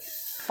shit.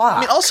 Fuck. I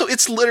mean, also,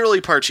 it's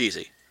literally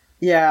Parcheesi.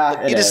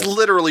 Yeah, it is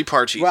literally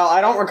Parcheesi. Well,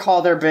 I don't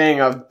recall there being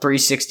a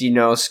 360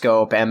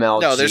 no-scope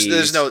MLG. No,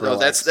 there's no.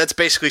 That's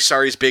basically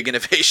Sorry's big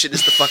innovation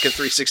is the fucking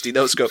 360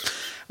 no-scope.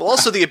 Well,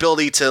 also the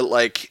ability to,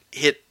 like,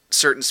 hit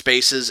certain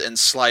spaces and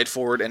slide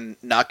forward and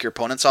knock your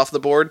opponents off the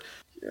board.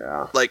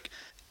 Yeah. Like,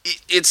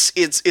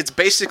 it's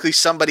basically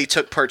somebody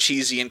took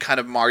Parcheesi and kind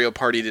of Mario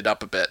Partied it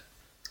up a bit.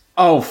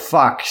 Oh,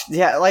 fuck.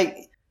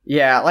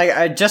 Yeah,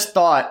 I just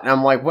thought,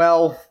 I'm like,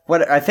 well,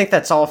 what? I think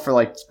that's all for,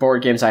 like,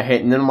 board games I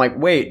hate. And then I'm like,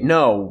 wait,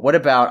 no, what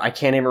about, I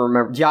can't even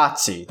remember,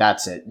 Yahtzee.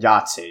 That's it,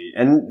 Yahtzee.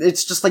 And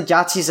it's just like,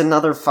 Yahtzee's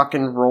another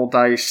fucking roll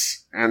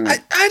dice. And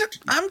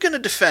I'm gonna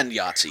defend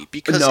Yahtzee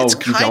because no, it's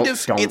kind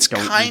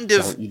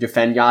of. You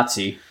defend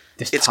Yahtzee.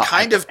 It's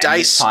kind of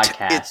dice.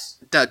 Podcast.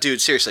 No,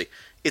 dude, seriously.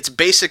 It's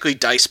basically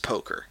dice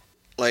poker.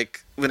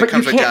 Like, when it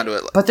comes right down to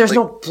it. But there's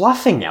no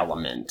bluffing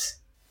element.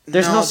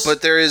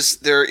 But there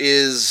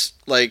is,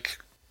 like,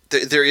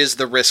 there is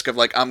the risk of,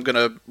 like, I'm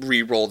gonna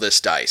re-roll this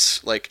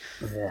dice. Like,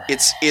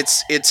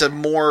 it's a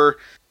more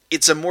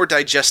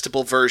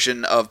digestible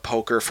version of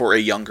poker for a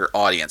younger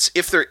audience.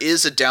 If there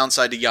is a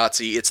downside to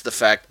Yahtzee, it's the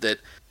fact that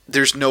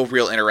there's no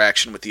real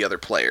interaction with the other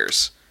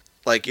players.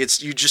 Like,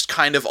 it's you just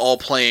kind of all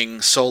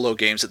playing solo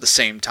games at the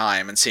same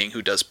time and seeing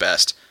who does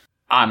best.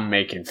 I'm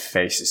making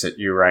faces at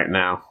you right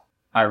now.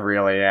 I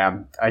really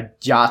am. A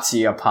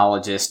Yahtzee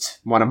apologist,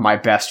 one of my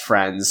best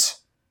friends.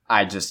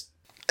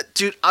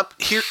 Dude,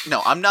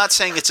 I'm not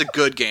saying it's a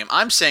good game.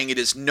 I'm saying it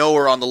is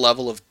nowhere on the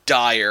level of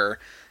dire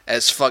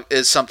as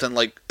something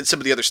like some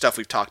of the other stuff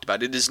we've talked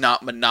about. It is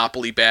not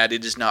Monopoly bad.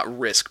 It is not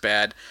Risk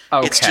bad.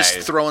 Okay. It's just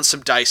throwing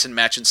some dice and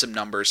matching some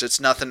numbers. It's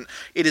nothing.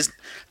 It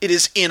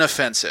is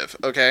inoffensive.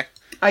 Okay.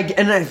 I'm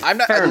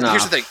not. Fair enough,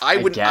 here's the thing.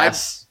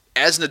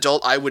 As an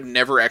adult, I would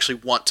never actually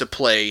want to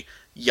play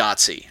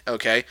Yahtzee,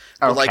 okay?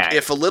 But, like,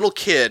 if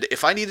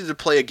I needed to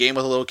play a game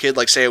with a little kid,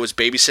 like, say I was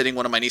babysitting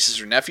one of my nieces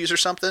or nephews or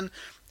something,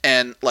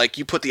 and, like,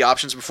 you put the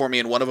options before me,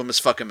 and one of them is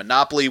fucking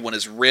Monopoly, one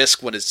is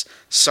Risk, one is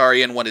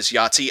Sorry, and one is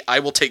Yahtzee, I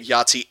will take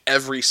Yahtzee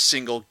every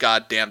single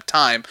goddamn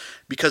time,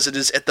 because it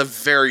is, at the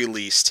very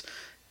least,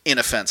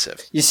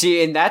 inoffensive. You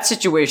see, in that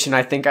situation,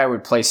 I think I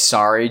would play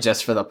Sorry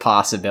just for the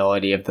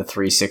possibility of the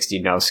 360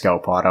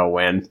 no-scope auto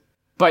win.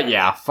 But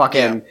yeah,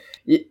 fucking...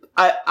 Yeah.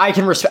 I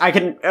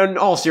can, in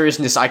all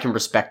seriousness, I can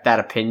respect that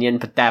opinion,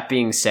 but that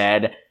being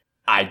said,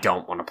 I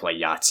don't want to play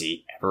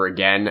Yahtzee ever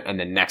again, and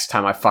the next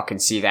time I fucking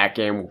see that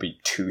game will be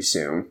too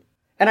soon.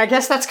 And I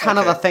guess that's kind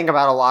of the thing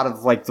about a lot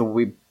of, like,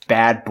 the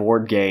bad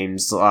board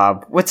games.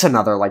 What's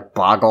another, like,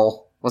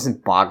 Boggle?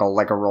 Wasn't Boggle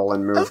like a roll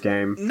and move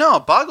game? No,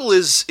 Boggle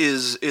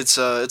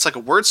it's like a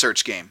word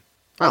search game.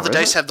 All the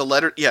dice have the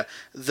letter. Yeah,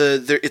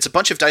 it's a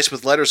bunch of dice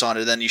with letters on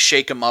it. And then you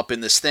shake them up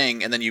in this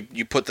thing, and then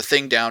you put the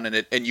thing down in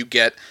it, and you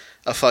get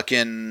a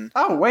fucking.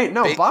 Oh wait,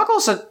 no,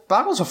 Boggle's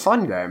a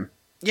fun game.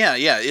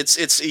 Yeah.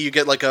 It's you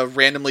get like a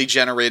randomly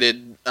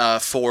generated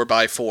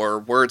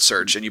 4x4 word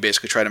search, and you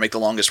basically try to make the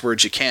longest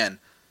words you can.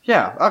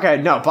 Yeah.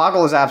 Okay. No,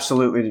 Boggle is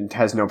absolutely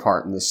has no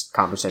part in this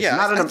conversation. Yeah,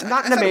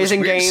 not an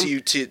amazing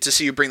game. To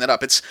see you bring that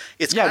up. It's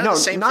yeah, kind of the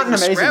same not thing an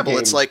with amazing Scrabble. game,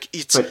 It's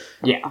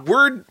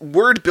like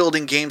word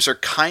building games are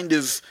kind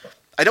of.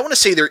 I don't want to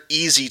say they're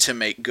easy to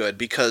make good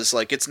because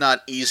like it's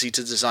not easy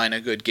to design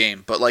a good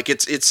game, but like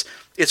it's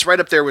right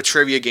up there with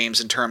trivia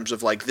games in terms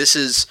of like this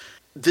is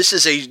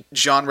a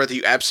genre that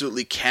you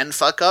absolutely can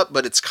fuck up,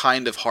 but it's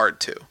kind of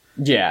hard to.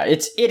 Yeah,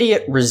 it's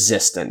idiot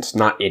resistant,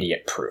 not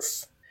idiot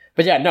proof.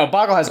 But yeah, no,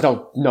 Boggle has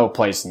no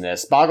place in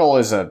this. Boggle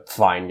is a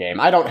fine game.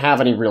 I don't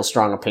have any real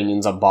strong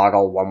opinions on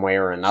Boggle one way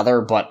or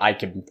another, but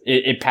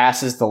it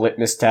passes the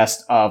litmus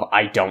test of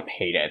I don't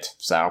hate it.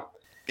 So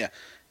yeah.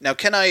 Now,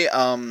 can I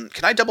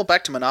double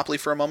back to Monopoly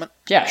for a moment?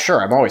 Yeah,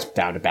 sure. I'm always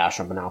down to bash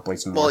on Monopoly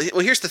some more. Well,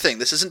 here's the thing.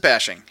 This isn't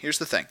bashing. Here's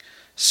the thing.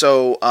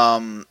 So,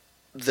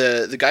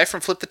 the guy from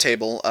Flip the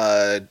Table,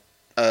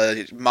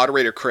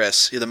 moderator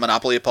Chris, the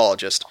Monopoly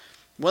apologist,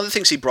 one of the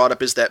things he brought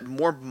up is that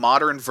more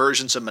modern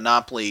versions of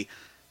Monopoly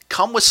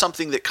come with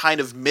something that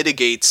kind of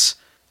mitigates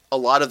a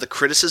lot of the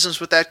criticisms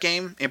with that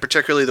game, and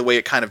particularly the way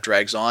it kind of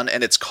drags on,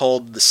 and it's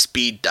called the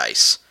speed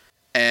dice.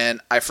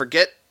 And I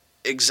forget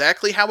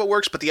exactly how it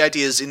works, but the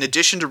idea is in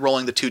addition to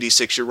rolling the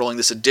 2d6, you're rolling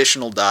this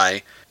additional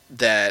die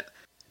that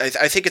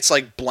I think it's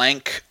like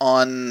blank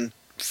on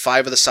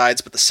 5 of the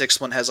sides, but the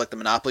 6th one has like the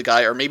Monopoly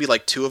guy, or maybe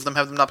like 2 of them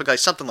have the Monopoly guy,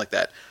 something like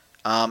that.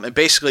 And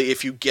basically,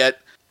 if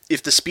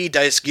the speed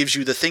dice gives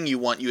you the thing you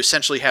want, you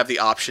essentially have the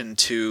option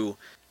to,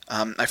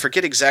 I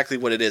forget exactly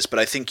what it is, but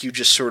I think you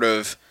just sort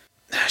of,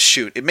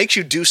 it makes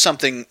you do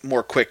something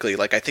more quickly.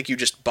 Like I think you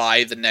just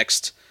buy the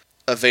next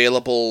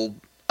available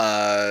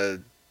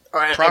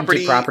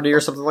property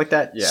or something like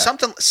that. Yeah,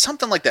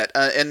 something like that.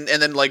 And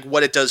then like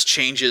what it does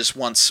changes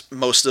once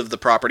most of the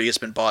property has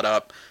been bought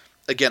up.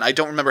 Again, I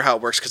don't remember how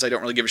it works because I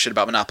don't really give a shit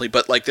about Monopoly.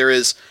 But like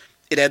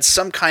it adds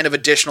some kind of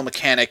additional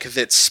mechanic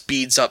that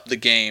speeds up the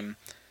game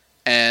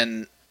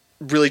and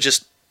really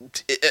just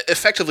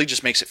effectively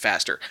just makes it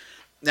faster.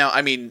 Now,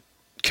 I mean,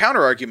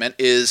 counter argument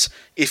is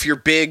if your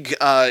big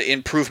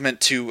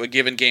improvement to a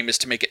given game is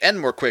to make it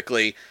end more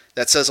quickly,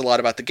 that says a lot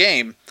about the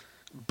game.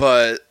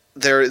 But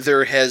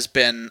there has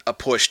been a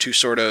push to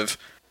sort of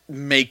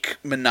make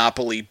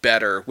Monopoly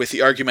better with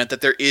the argument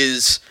that there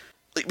is,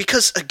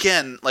 because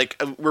again,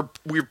 like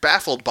we're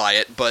baffled by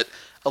it, but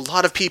a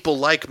lot of people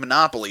like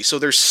Monopoly, so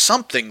there's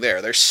something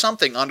there. There's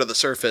something under the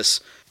surface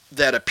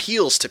that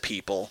appeals to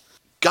people.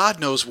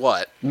 God knows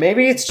what.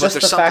 Maybe it's just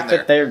the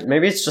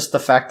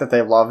fact that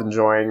they love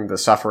enjoying the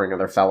suffering of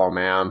their fellow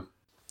man.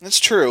 That's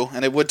true,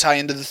 and it would tie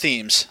into the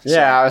themes. So.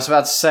 Yeah, I was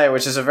about to say,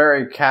 which is a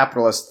very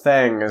capitalist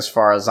thing as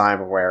far as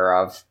I'm aware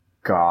of.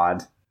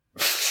 God.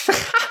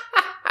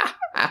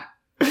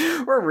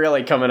 We're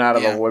really coming out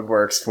of the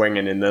woodwork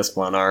swinging in this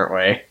one, aren't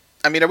we?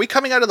 I mean, are we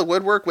coming out of the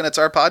woodwork when it's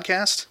our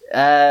podcast?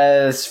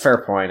 It's a fair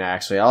point,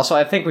 actually. Also,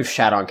 I think we've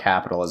shat on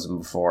capitalism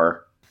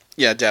before.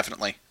 Yeah,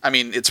 definitely. I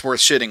mean, it's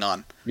worth shitting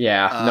on.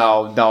 Yeah,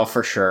 no,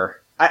 for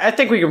sure. I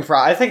think we can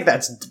I think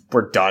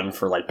we're done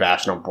for, like,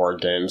 bashing on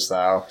board games,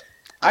 though.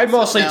 I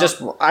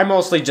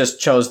mostly just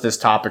chose this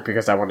topic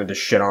because I wanted to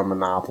shit on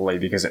Monopoly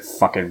because it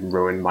fucking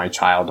ruined my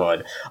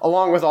childhood,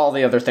 along with all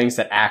the other things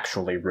that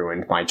actually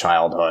ruined my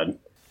childhood.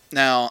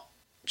 Now,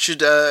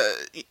 should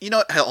you know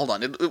what? Hold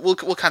on, we'll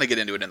kind of get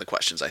into it in the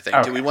questions. I think.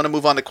 Okay. Do we want to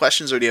move on to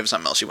questions, or do you have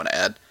something else you want to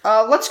add?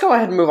 Let's go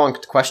ahead and move on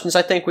to questions.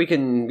 I think we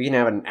can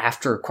have an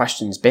after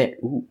questions bit.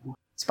 Ooh,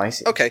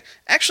 spicy. Okay,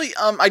 actually,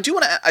 I do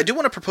want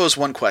to propose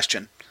one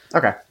question.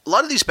 Okay. A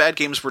lot of these bad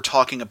games we're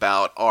talking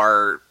about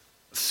are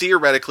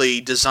theoretically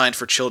designed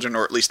for children,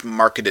 or at least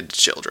marketed to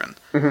children.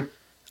 Mm-hmm.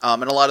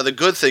 And a lot of the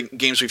good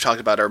games we've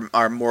talked about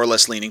are more or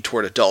less leaning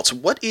toward adults.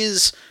 What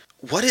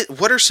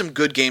are some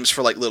good games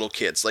for like little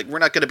kids? Like we're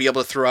not going to be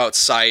able to throw out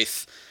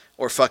Scythe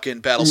or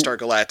fucking Battlestar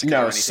Galactica. No,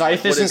 or anything.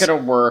 Scythe isn't going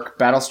to work.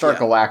 Battlestar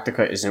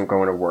Galactica isn't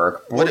going to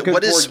work.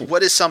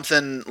 What is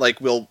something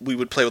like we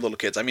would play with little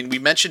kids? I mean, we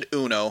mentioned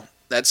Uno.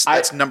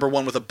 That's number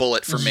one with a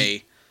bullet for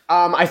me.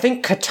 I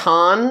think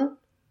Catan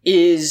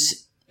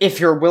is. If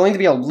you're willing to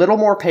be a little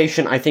more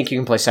patient, I think you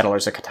can play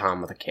Settlers of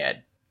Catan with a kid.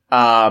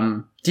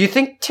 Do you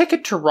think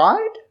Ticket to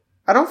Ride?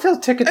 I don't feel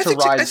Ticket to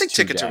Ride. I think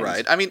Ticket to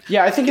Ride. I mean,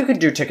 yeah, I think you could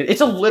do Ticket. It's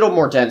a little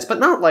more dense, but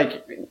not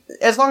like.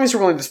 As long as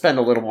you're willing to spend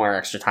a little more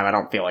extra time, I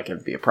don't feel like it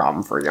would be a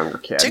problem for a younger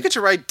kid. Ticket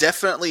to Ride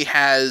definitely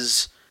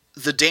has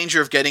the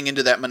danger of getting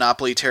into that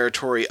Monopoly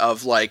territory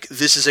of like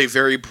this is a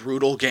very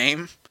brutal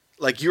game.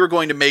 Like you are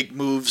going to make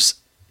moves,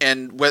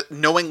 and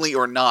knowingly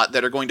or not,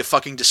 that are going to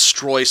fucking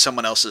destroy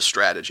someone else's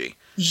strategy.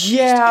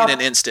 Yeah. Just in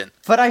an instant.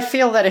 But I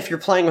feel that if you're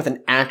playing with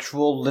an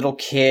actual little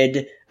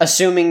kid,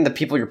 assuming the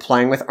people you're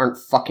playing with aren't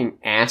fucking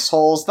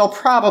assholes, they'll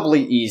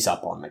probably ease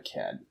up on the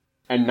kid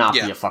and not be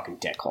a fucking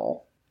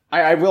dickhole.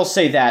 I will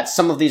say that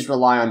some of these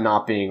rely on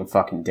not being a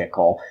fucking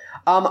dickhole.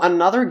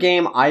 Another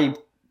game I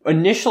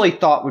initially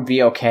thought would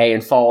be okay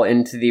and fall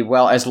into the,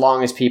 well, as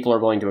long as people are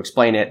willing to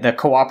explain it, the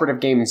cooperative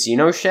game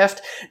Xenoshift.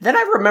 Then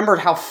I remembered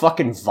how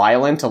fucking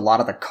violent a lot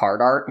of the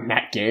card art in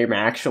that game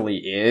actually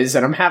is,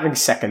 and I'm having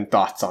second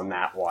thoughts on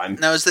that one.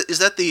 Now, is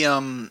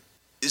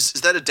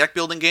that a deck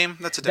building game?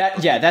 That's a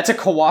deck Yeah, that's a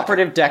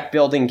cooperative deck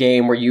building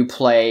game where you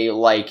play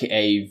like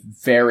a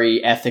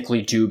very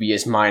ethically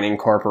dubious mining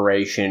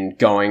corporation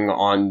going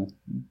on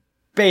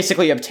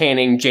basically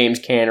obtaining James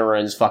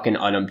Cameron's fucking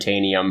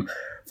unobtainium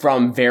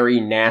from very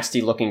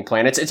nasty looking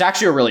planets. It's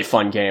actually a really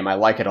fun game. I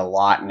like it a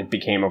lot, and it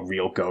became a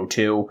real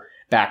go-to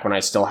back when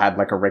I still had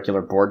like a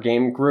regular board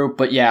game group.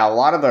 But yeah, a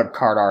lot of the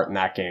card art in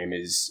that game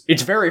it's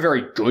very,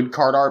 very good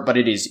card art, but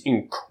it is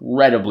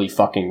incredibly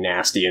fucking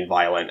nasty and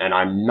violent, and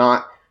I'm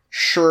not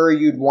sure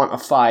you'd want a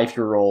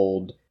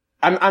 5-year-old.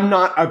 I'm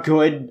not a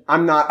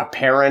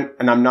parent,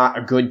 and I'm not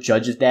a good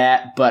judge of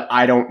that, but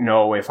I don't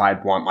know if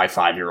I'd want my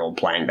 5-year-old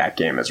playing that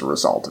game as a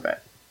result of it.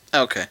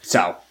 Okay.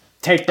 So,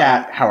 take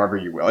that however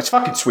you will. It's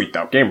fucking sweet,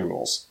 though. Game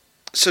rules.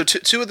 So,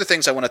 two other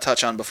things I want to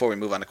touch on before we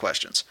move on to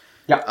questions.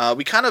 Yeah.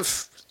 We kind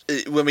of,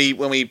 when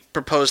we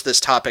proposed this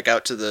topic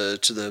out to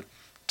the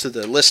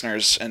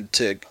listeners and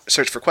to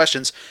search for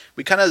questions,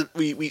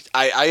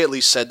 I at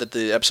least said that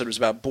the episode was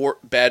about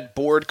bad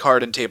board,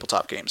 card, and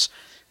tabletop games.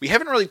 We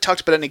haven't really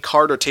talked about any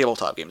card or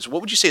tabletop games.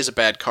 What would you say is a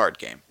bad card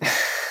game?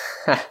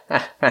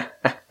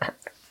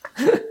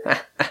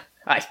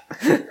 I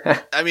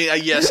mean,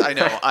 yes, I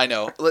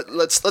know.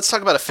 Let's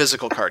talk about a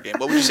physical card game.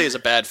 What would you say is a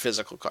bad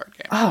physical card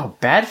game? Oh,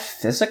 bad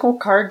physical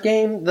card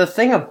game? The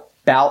thing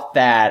about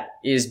that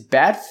is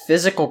bad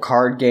physical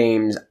card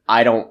games,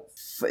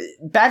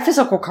 bad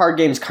physical card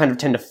games kind of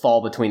tend to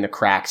fall between the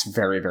cracks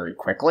very, very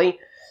quickly.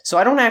 So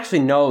I don't actually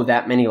know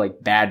that many,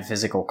 like, bad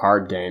physical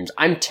card games.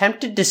 I'm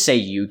tempted to say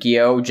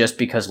Yu-Gi-Oh! Just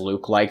because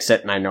Luke likes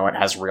it, and I know it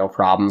has real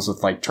problems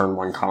with, like, turn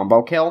 1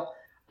 combo kill.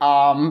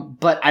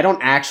 But I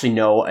don't actually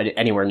know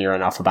anywhere near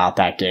enough about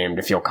that game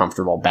to feel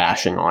comfortable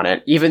bashing on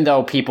it, even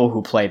though people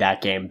who play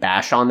that game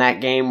bash on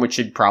that game, which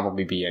should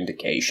probably be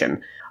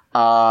indication.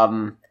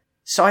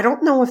 So I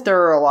don't know if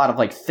there are a lot of,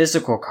 like,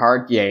 physical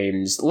card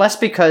games, less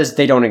because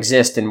they don't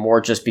exist and more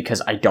just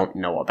because I don't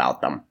know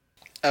about them.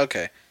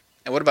 Okay.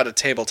 And what about a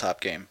tabletop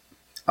game?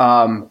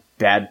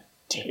 Bad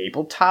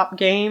tabletop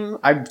game?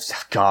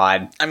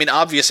 God. I mean,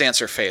 obvious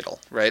answer, Fatal,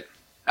 right?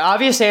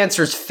 Obvious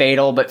answer is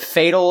Fatal, but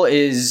Fatal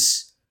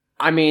is...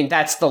 I mean,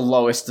 that's the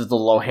lowest of the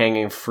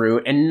low-hanging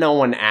fruit, and no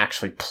one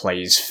actually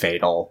plays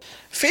Fatal.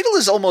 Fatal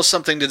is almost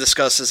something to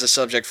discuss as a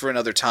subject for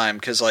another time,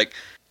 because, like,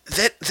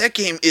 that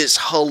game is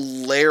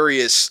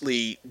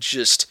hilariously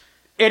just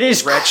it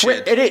is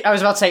wretched. I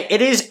was about to say,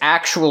 it is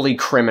actually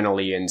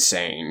criminally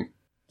insane.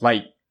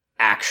 Like,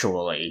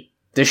 actually.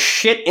 The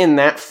shit in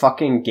that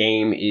fucking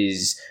game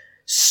is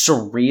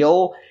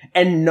surreal,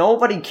 and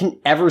nobody can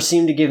ever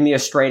seem to give me a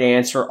straight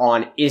answer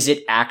on, is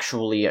it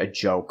actually a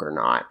joke or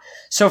not?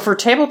 So for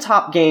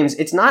tabletop games,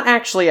 it's not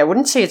actually, I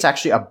wouldn't say it's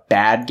actually a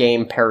bad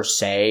game per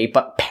se,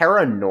 but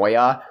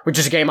Paranoia, which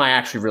is a game I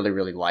actually really,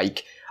 really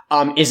like,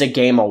 is a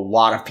game a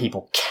lot of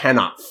people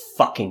cannot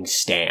fucking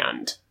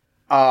stand.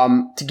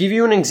 To give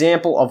you an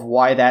example of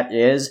why that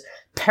is,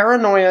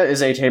 Paranoia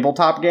is a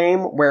tabletop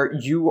game where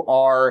you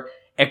are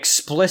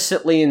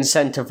explicitly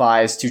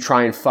incentivized to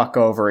try and fuck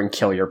over and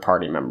kill your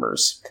party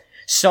members.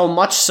 So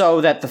much so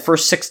that the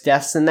first 6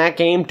 deaths in that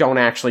game don't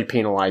actually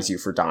penalize you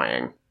for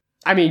dying.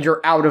 I mean,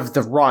 you're out of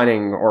the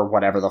running or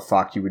whatever the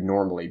fuck you would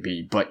normally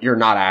be, but you're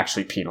not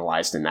actually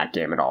penalized in that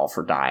game at all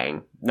for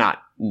dying.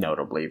 Not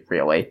notably,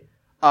 really.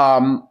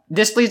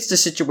 This leads to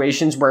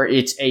situations where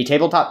it's a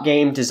tabletop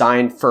game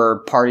designed for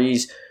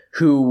parties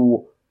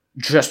who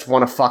just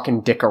want to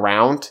fucking dick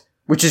around.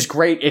 Which is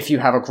great if you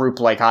have a group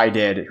like I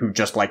did who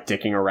just like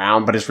dicking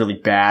around, but is really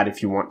bad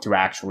if you want to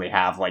actually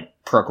have, like,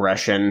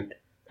 progression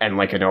and,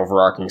 like, an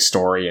overarching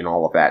story and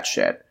all of that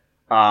shit.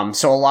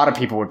 So a lot of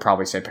people would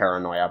probably say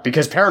Paranoia,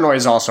 because Paranoia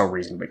is also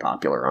reasonably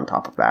popular on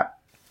top of that.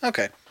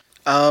 Okay.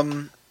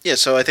 Yeah,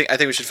 so I think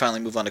we should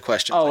finally move on to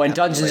questions. Oh, and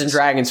Dungeons &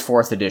 Dragons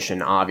 4th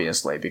edition,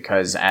 obviously,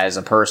 because as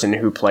a person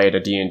who played a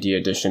D&D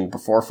edition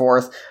before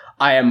 4th,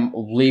 I am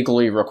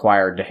legally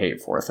required to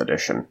hate 4th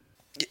edition.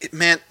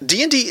 Man,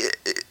 D&D,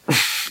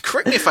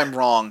 correct me if I'm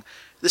wrong,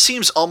 this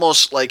seems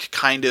almost like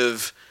kind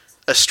of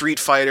a Street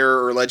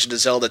Fighter or Legend of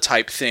Zelda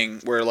type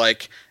thing, where,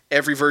 like,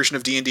 every version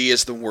of D&D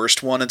is the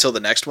worst one until the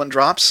next one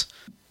drops.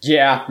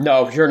 Yeah,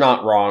 no, you're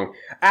not wrong.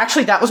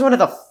 Actually, that was one of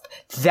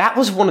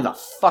the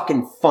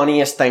fucking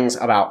funniest things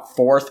about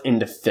 4th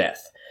into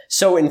 5th.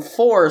 So in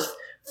 4th,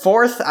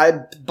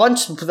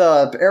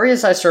 the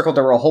areas I circled,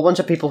 there were a whole bunch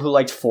of people who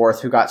liked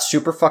 4th who got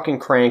super fucking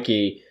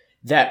cranky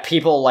that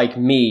people like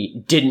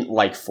me didn't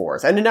like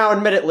 4th. And now,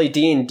 admittedly,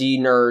 D&D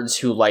nerds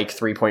who like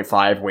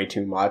 3.5 way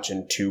too much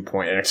and 2.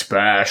 And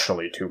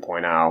especially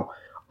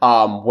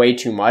 2.0 way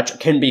too much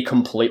can be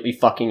completely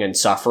fucking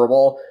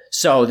insufferable.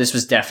 So this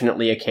was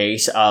definitely a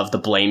case of the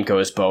blame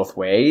goes both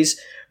ways.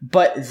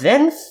 But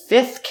then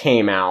 5th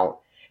came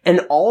out,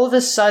 And all of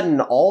a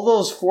sudden, all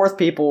those fourth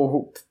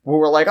people who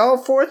were like, oh,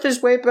 fourth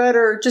is way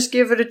better, just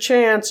give it a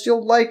chance,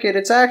 you'll like it,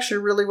 it's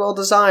actually really well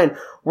designed,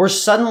 were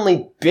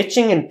suddenly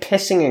bitching and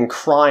pissing and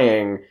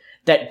crying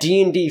that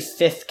D&D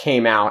 5th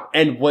came out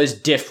and was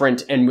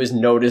different and was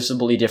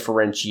noticeably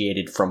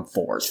differentiated from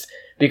 4th.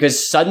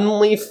 Because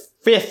suddenly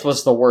 5th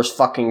was the worst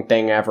fucking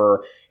thing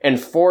ever, and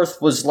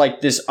 4th was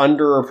like this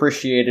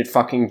underappreciated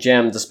fucking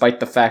gem, despite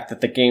the fact that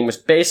the game was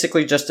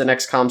basically just an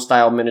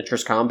XCOM-style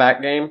miniatures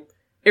combat game.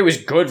 It was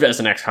good as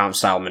an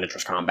XCOM-style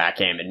miniatures combat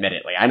game,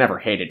 admittedly. I never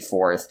hated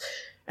 4th.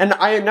 And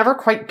I never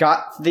quite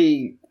got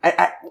the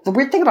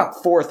weird thing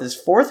about 4th is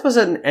 4th was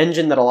an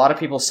engine that a lot of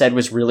people said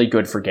was really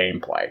good for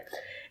gameplay.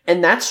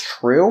 And that's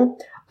true.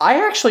 I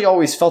actually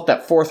always felt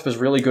that 4th was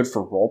really good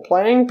for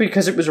role-playing,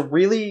 because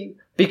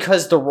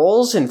the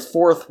roles in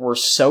 4th were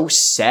so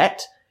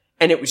set,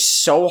 and it was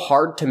so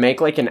hard to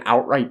make like an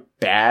outright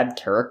bad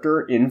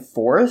character in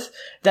 4th,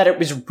 that it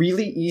was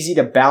really easy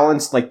to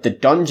balance like the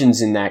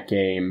dungeons in that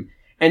game.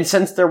 And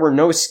since there were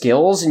no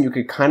skills and you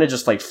could kind of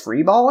just like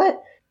freeball it,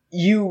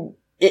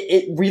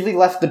 it really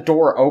left the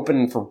door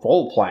open for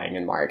role-playing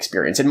in my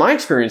experience. In my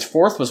experience,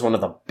 4th was one of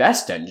the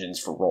best engines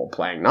for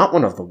role-playing, not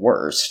one of the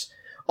worst.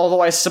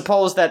 Although I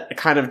suppose that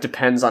kind of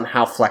depends on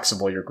how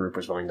flexible your group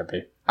was willing to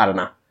be. I don't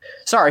know.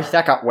 Sorry,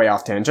 that got way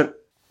off tangent.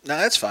 No,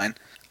 that's fine.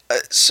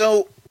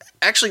 So,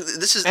 actually,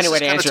 this is anyway,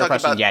 this is to answer your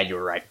question, about, yeah, you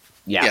were right.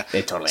 Yeah,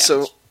 it totally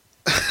so,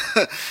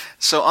 happens.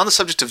 So, on the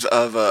subject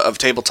of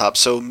tabletop,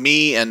 so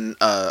me and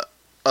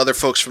other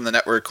folks from the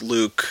network,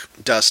 Luke,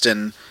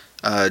 Dustin,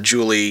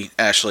 Julie,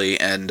 Ashley,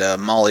 and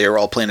Molly are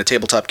all playing a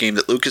tabletop game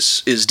that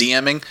Lucas is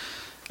DMing,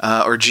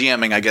 or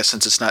GMing, I guess,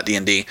 since it's not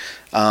D&D.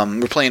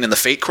 We're playing in the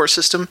Fate Core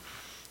system,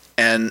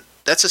 and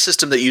that's a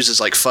system that uses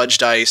like fudge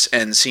dice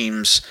and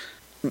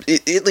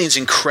it leans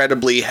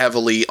incredibly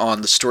heavily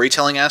on the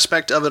storytelling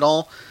aspect of it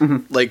all.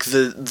 Mm-hmm. Like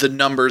the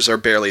numbers are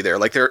barely there.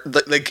 Like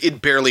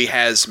it barely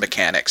has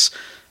mechanics.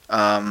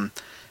 And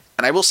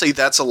I will say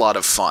that's a lot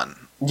of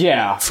fun.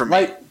 Yeah, for me.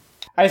 Like,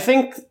 I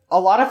think a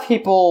lot of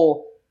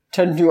people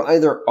tend to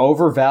either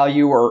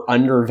overvalue or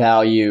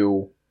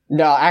undervalue.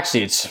 No,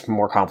 actually, it's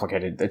more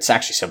complicated. It's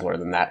actually simpler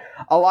than that.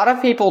 A lot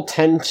of people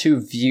tend to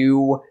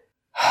view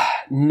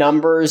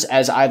numbers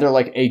as either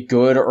like a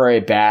good or a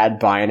bad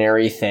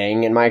binary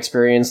thing, in my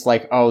experience.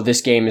 Like, oh,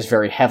 this game is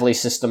very heavily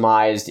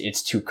systemized,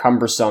 it's too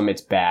cumbersome,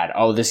 it's bad.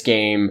 Oh, this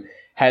game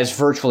has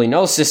virtually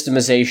no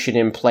systemization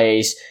in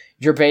place,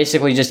 you're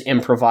basically just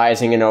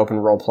improvising and open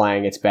role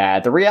playing, it's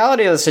bad. The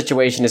reality of the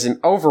situation is,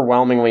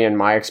 overwhelmingly in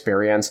my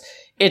experience,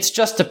 it's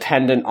just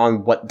dependent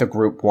on what the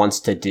group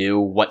wants to do,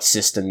 what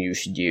system you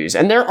should use.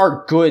 And there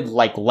are good,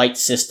 like, light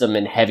system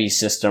and heavy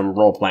system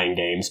role-playing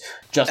games,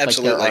 just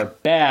Absolutely. like there are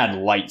bad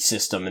light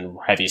system and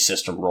heavy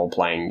system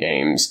role-playing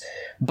games.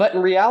 But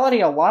in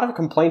reality, a lot of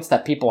complaints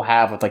that people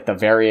have with, like, the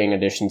varying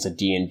editions of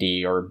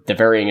D&D or the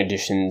varying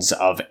editions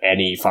of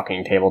any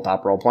fucking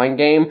tabletop role-playing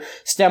game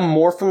stem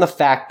more from the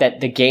fact that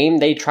the game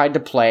they tried to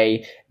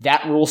play,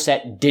 that rule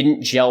set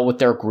didn't gel with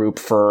their group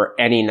for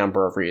any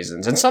number of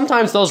reasons. And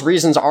sometimes those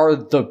reasons are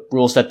the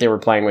rules that they were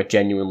playing with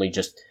genuinely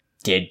just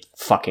did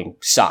fucking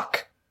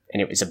suck.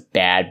 And it was a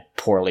bad,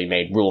 poorly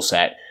made rule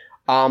set.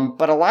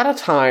 But a lot of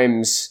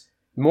times,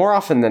 more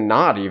often than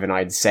not even,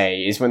 I'd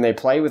say, is when they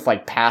play with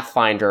like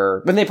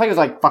Pathfinder, when they play with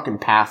like fucking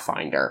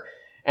Pathfinder,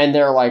 and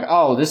they're like,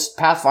 oh, this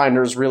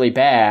Pathfinder is really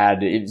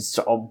bad,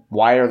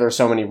 why are there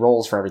so many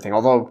rolls for everything?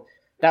 Although,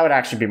 that would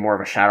actually be more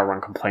of a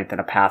Shadowrun complaint than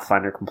a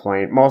Pathfinder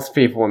complaint. Most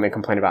people, when they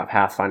complain about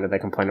Pathfinder, they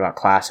complain about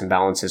class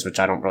imbalances, which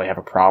I don't really have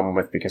a problem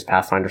with, because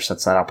Pathfinder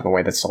sets that up in a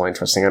way that's still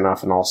interesting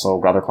enough, and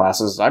also other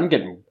classes. I'm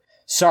getting...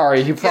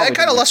 Sorry, you probably... Yeah, I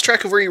kind of lost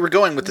track of where you were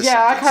going with this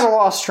Yeah, sentence. I kind of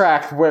lost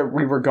track where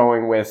we were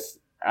going with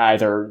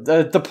either.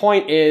 The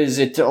point is,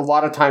 a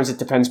lot of times it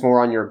depends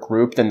more on your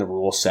group than the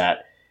rule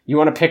set. You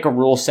want to pick a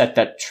rule set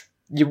that...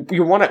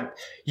 You want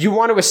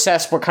to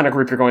assess what kind of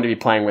group you're going to be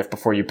playing with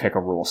before you pick a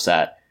rule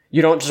set.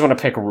 You don't just want to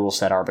pick a rule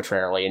set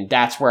arbitrarily, and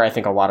that's where I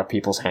think a lot of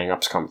people's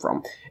hang-ups come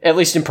from. At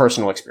least in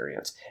personal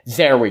experience.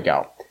 There we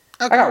go.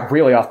 Okay. I got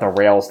really off the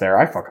rails there.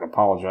 I fucking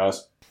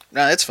apologize.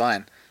 No, it's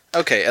fine.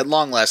 Okay, at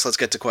long last, let's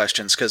get to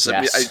questions, because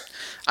yes.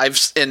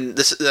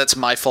 that's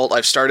my fault.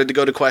 I've started to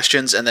go to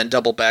questions and then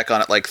double back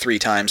on it like 3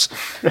 times.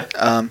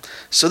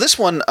 So this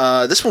one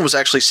was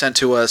actually sent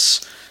to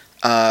us.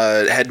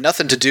 Had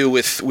nothing to do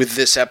with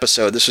this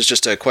episode. This was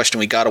just a question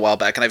we got a while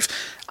back, and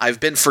I've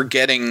been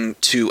forgetting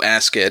to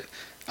ask it.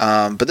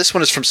 But this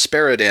one is from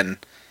Sparadin.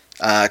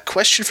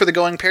 Question for the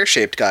Going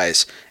Pear-Shaped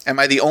guys. Am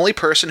I the only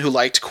person who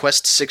liked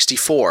Quest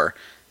 64?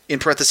 In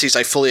parentheses,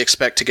 I fully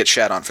expect to get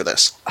shat on for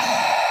this.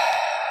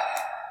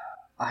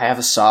 I have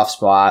a soft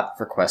spot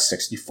for Quest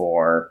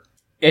 64.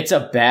 It's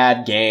a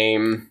bad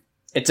game.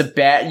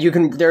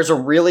 There's a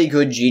really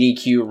good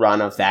GDQ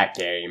run of that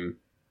game.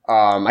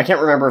 I can't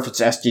remember if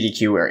it's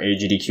SGDQ or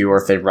AGDQ or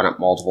if they've run it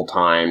multiple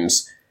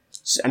times.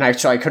 And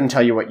actually, I couldn't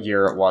tell you what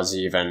year it was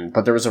even,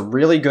 but there was a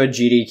really good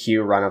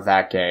GDQ run of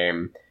that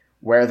game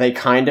where they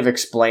kind of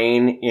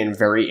explain in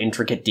very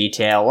intricate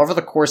detail over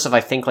the course of,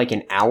 I think, like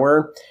an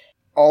hour,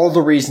 all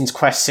the reasons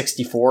Quest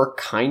 64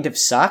 kind of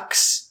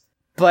sucks,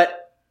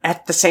 but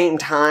at the same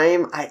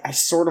time, I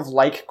sort of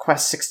like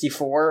Quest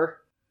 64.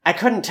 I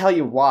couldn't tell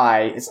you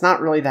why. It's not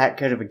really that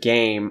good of a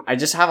game. I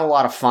just have a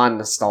lot of fond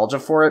nostalgia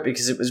for it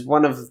because it was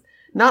one of,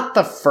 not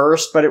the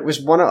first, but it was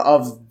one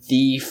of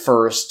the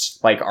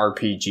first, like,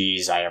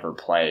 RPGs I ever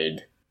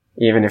played.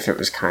 Even if it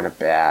was kind of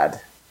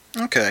bad.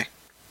 Okay.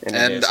 And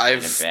it is kind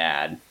of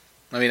bad.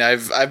 I mean,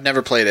 I've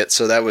never played it,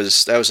 so that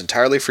was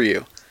entirely for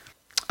you.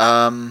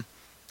 All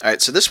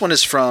right, so this one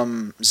is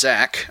from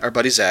Zach, our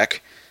buddy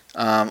Zach.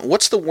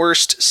 What's the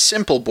worst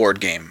simple board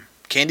game?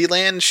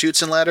 Candyland,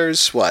 Chutes and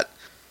Ladders, what?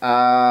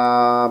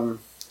 I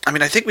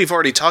mean, I think we've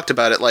already talked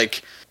about it.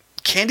 Like,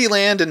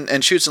 Candyland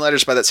and Chutes and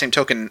Ladders, by that same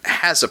token,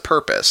 has a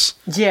purpose.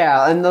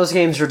 Yeah, and those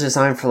games are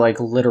designed for, like,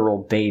 literal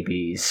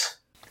babies.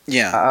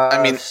 Yeah,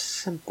 I mean,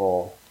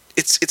 simple.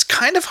 It's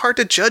kind of hard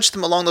to judge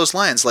them along those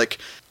lines. Like,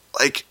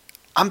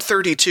 I'm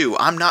 32.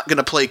 I'm not going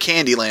to play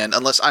Candyland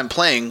unless I'm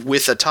playing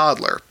with a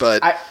toddler.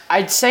 But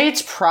I'd say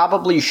it's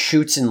probably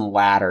Chutes and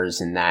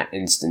Ladders in that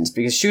instance,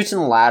 because Chutes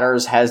and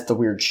Ladders has the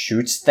weird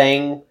shoots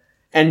thing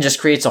and just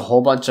creates a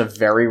whole bunch of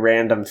very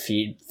random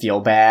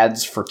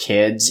feel-bads for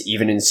kids,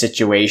 even in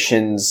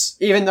situations,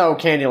 even though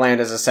Candyland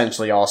is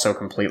essentially also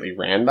completely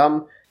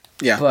random.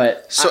 Yeah.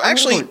 But so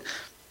actually...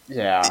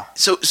 Yeah.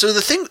 So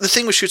the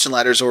thing with Chutes and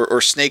Ladders or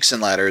Snakes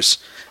and Ladders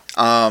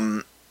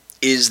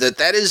is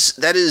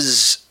that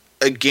is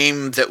a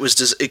game that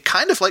was it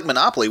kind of like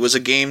Monopoly was a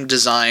game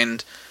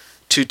designed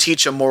to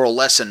teach a moral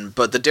lesson,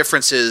 but the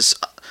difference is,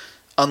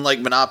 unlike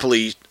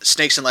Monopoly,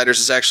 Snakes and Ladders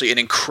is actually an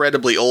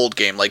incredibly old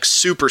game, like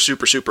super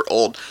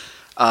old.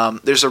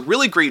 There's a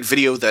really great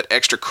video that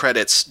Extra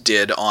Credits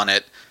did on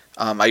it.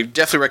 I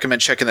definitely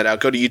recommend checking that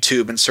out. Go to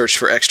YouTube and search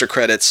for Extra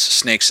Credits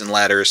Snakes and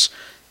Ladders.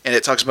 And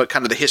it talks about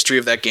kind of the history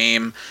of that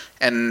game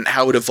and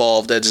how it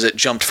evolved as it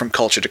jumped from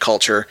culture to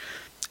culture.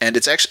 And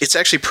it's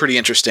actually pretty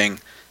interesting.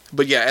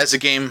 But yeah, as a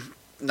game,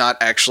 not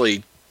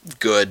actually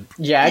good.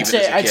 Yeah, I'd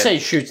say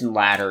Chutes and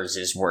Ladders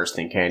is worse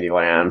than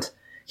Candyland.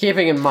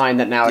 Keeping in mind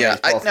that nowadays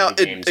I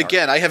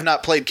have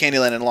not played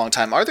Candyland in a long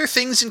time. Are there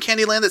things in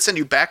Candyland that send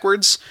you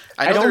backwards?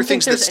 I know there are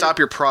things that stop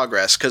your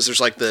progress because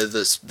there's like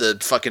the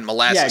fucking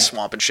molasses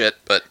swamp and shit.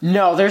 But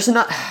no, there's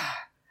not.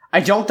 I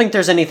don't think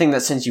there's anything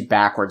that sends you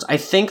backwards. I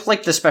think,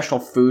 like, the special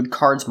food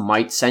cards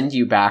might send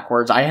you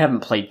backwards. I haven't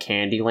played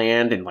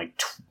Candyland in, like,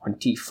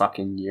 20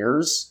 fucking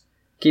years.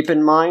 Keep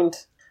in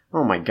mind.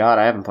 Oh my god,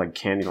 I haven't played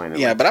Candyland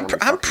in but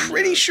I'm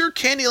pretty sure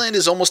Candyland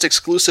is almost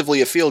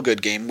exclusively a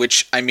feel-good game,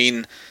 which, I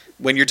mean,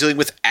 when you're dealing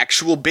with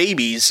actual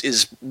babies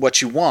is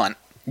what you want.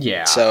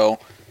 Yeah. So...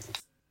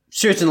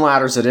 Chutes and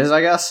Ladders it is,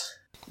 I guess?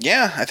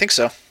 Yeah, I think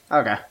so.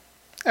 Okay.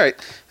 Alright.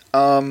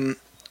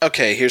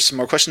 Okay, here's some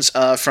more questions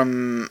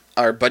from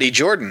our buddy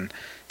Jordan.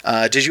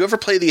 Did you ever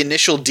play the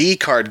Initial D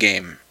card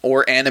game,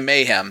 or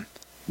Animayhem?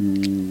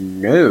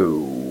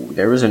 No.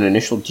 There was an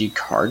Initial D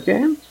card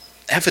game?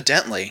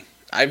 Evidently.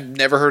 I've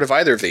never heard of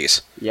either of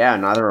these. Yeah,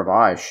 neither have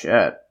I.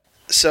 Shit.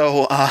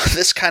 So,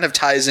 this kind of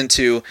ties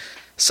into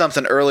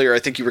something earlier I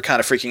think you were kind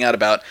of freaking out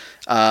about.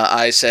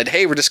 I said,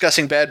 hey, we're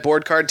discussing bad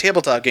board card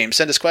tabletop games.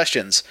 Send us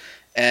questions.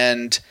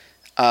 And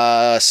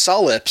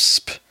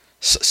Solisp,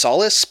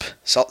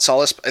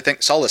 I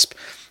think,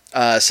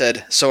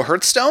 said, so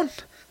Hearthstone?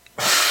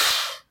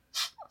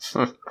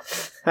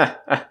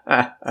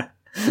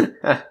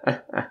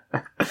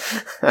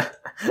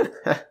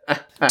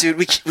 Dude,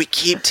 we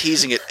keep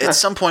teasing it. At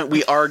some point,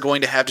 we are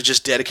going to have to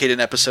just dedicate an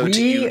episode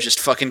to you just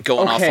fucking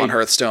going off on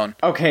Hearthstone.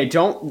 Okay,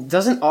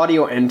 doesn't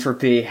Audio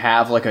Entropy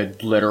have like a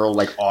literal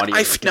like audio?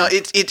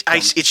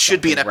 It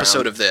should be an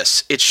episode of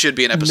this. It should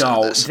be an episode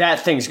of this. No, that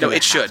thing's gonna. No,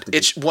 it should.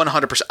 It's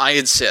 100%. I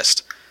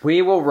insist.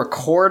 We will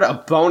record a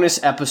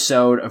bonus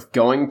episode of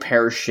Going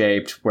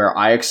Pear-Shaped where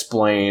I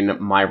explain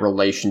my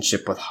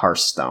relationship with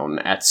Hearthstone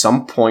at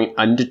some point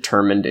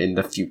undetermined in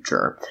the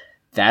future.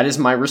 That is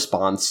my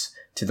response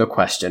to the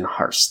question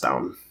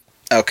Hearthstone.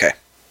 Okay.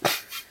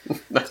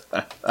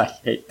 I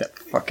hate that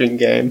fucking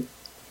game.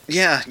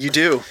 Yeah, you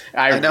do.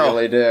 I know.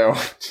 Really do.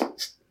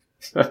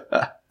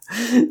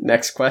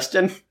 Next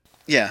question.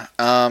 Yeah.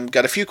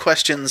 Got a few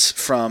questions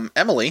from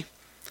Emily.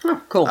 Oh,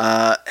 cool.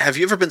 Have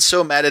you ever been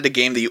so mad at a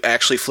game that you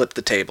actually flipped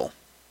the table?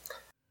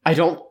 I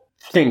don't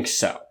think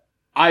so.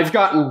 I've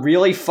gotten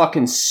really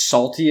fucking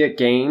salty at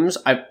games.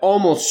 I've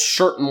almost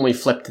certainly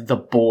flipped the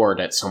board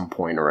at some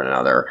point or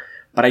another.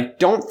 But I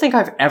don't think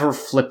I've ever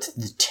flipped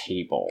the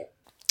table.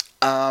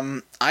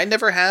 I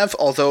never have,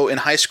 although in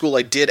high school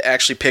I did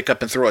actually pick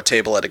up and throw a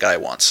table at a guy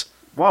once.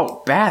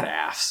 Whoa,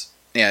 badass.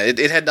 Yeah,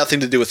 it had nothing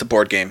to do with the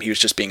board game. He was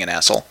just being an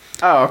asshole.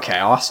 Oh, okay,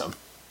 awesome.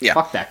 Yeah.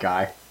 Fuck that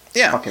guy.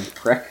 Yeah. Fucking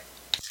prick.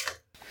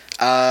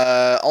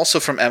 Also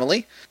from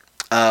Emily,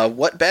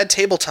 what bad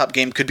tabletop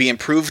game could be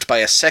improved by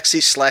a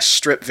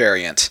sexy/strip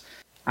variant?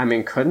 I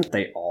mean, couldn't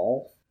they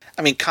all?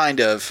 I mean, kind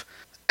of.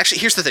 Actually,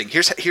 here's the thing.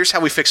 Here's how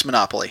we fix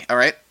Monopoly,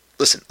 alright?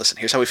 Listen,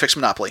 here's how we fix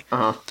Monopoly.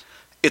 Uh-huh.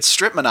 It's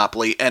strip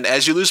Monopoly, and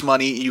as you lose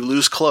money, you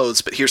lose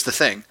clothes, but here's the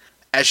thing.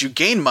 As you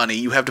gain money,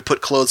 you have to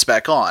put clothes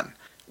back on,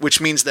 which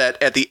means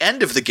that at the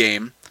end of the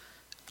game,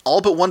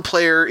 all but one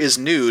player is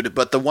nude,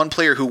 but the one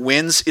player who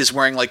wins is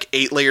wearing like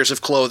 8 layers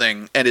of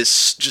clothing and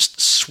is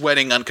just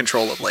sweating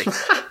uncontrollably.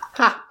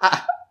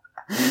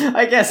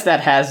 I guess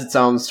that has its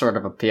own sort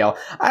of appeal.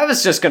 I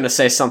was just going to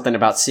say something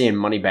about seeing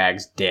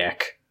Moneybag's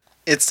dick.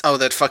 It's,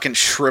 that fucking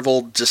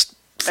shriveled, just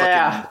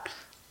fucking...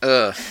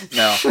 Yeah.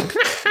 No.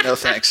 No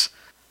thanks.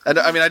 I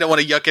don't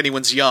want to yuck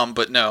anyone's yum,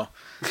 but no.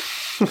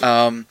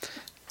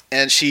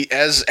 And she,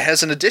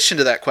 as an addition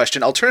to that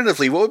question,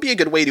 alternatively, what would be a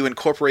good way to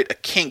incorporate a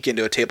kink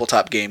into a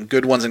tabletop game,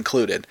 good ones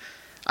included?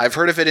 I've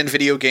heard of it in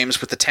video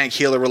games with the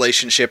tank-healer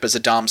relationship as a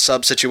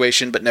dom-sub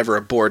situation, but never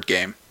a board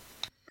game.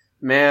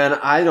 Man,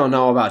 I don't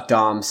know about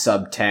Dom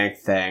sub-tank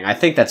thing. I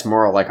think that's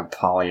more like a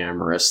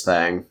polyamorous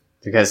thing.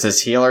 Because as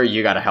healer,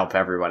 you gotta help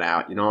everyone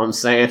out. You know what I'm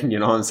saying?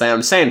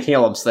 I'm saying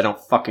heal them so they don't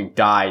fucking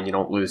die and you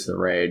don't lose the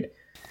raid.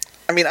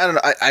 I mean, I don't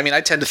know.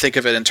 I tend to think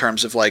of it in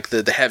terms of, like,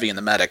 the heavy and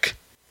the medic.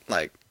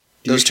 Like,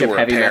 those two are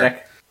a pair.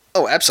 Medic?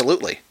 Oh,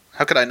 absolutely.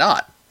 How could I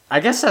not?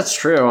 I guess that's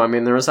true. I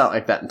mean, there was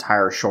that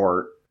entire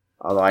short.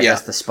 Although I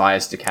guess the spy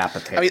is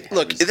decapitated. I mean,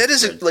 look, that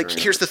isn't, like,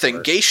 here's the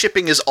thing. Gay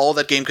shipping is all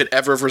that game could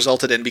ever have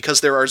resulted in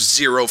because there are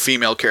 0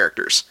 female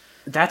characters.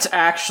 That's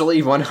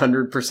actually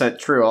 100%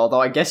 true, although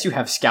I guess you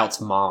have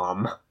Scout's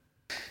mom.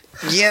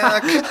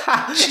 Yeah,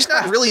 she's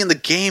not really in the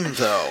game,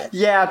 though.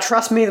 Yeah,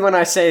 trust me when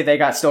I say they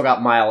still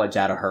got mileage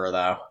out of her,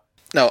 though.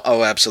 No,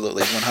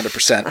 absolutely,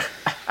 100%.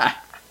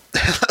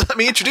 Let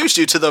me introduce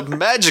you to the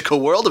magical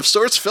world of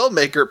source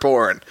filmmaker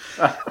porn.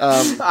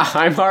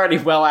 I'm already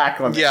well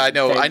acclimated. Yeah,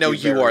 I know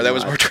you are. That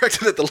was more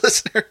directed at the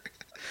listener.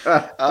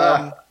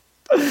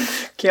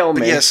 Kill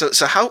me. Yeah,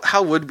 so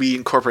how would we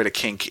incorporate a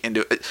kink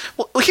into it?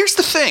 Well, here's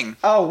the thing.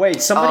 Oh,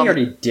 wait, somebody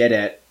already did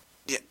it.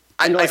 Yeah,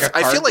 I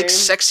feel like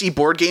sexy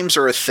board games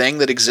are a thing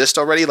that exist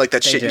already, like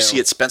that shit you see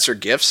at Spencer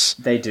Gifts.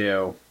 They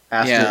do.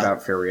 Ask me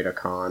about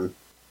FuritaCon.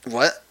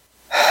 What?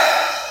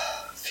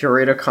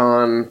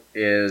 FuritaCon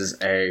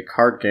is a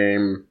card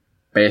game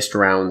based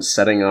around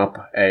setting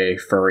up a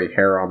furry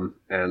harem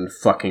and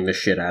fucking the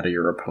shit out of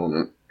your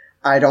opponent.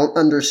 I don't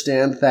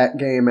understand that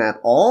game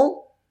at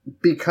all,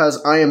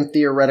 because I am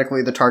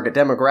theoretically the target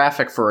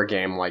demographic for a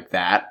game like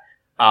that,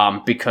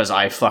 because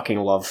I fucking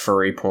love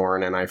furry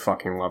porn and I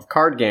fucking love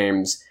card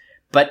games.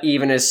 But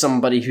even as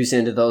somebody who's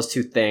into those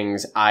two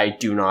things, I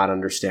do not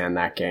understand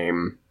that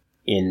game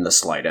in the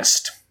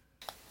slightest.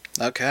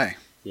 Okay.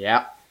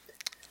 Yeah.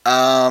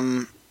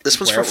 This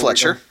one's from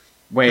Fletcher.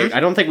 Wait, I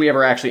don't think we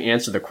ever actually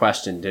answered the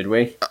question, did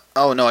we?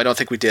 Oh, no, I don't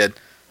think we did.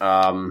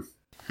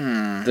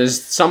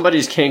 There's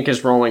somebody's kink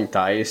is rolling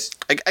dice.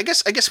 I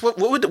guess what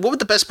would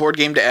the best board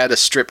game to add a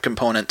strip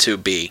component to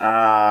be?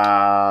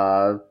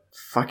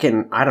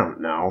 Fucking, I don't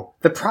know.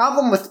 The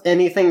problem with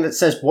anything that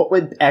says what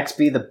would X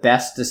be the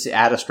best to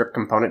add a strip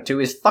component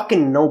to is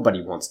fucking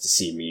nobody wants to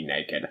see me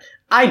naked.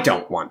 I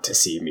don't want to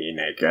see me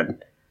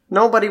naked.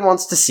 Nobody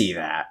wants to see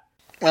that.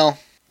 Well,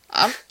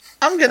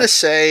 I'm gonna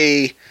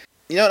say,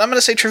 I'm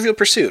gonna say Trivial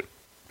Pursuit,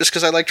 just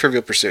because I like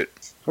Trivial Pursuit.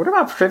 What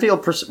about Trivial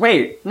Pursuit?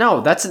 Wait,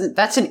 no, that's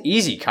an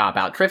easy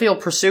cop-out. Trivial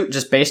Pursuit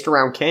just based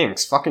around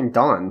kinks. Fucking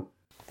done.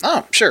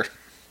 Oh, sure.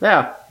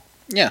 Yeah.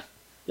 Yeah.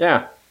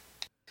 Yeah.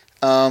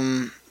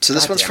 So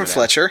this one's from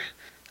Fletcher.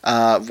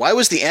 Why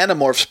was the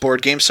Animorphs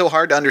board game so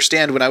hard to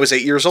understand when I was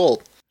 8 years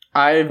old?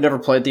 I've never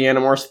played the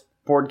Animorphs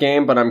board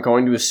game, but I'm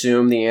going to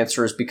assume the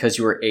answer is because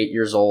you were 8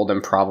 years old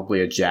and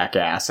probably a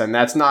jackass. And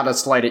that's not a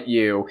slight at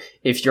you.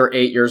 If you're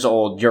 8 years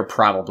old, you're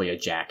probably a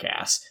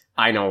jackass.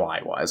 I know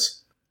I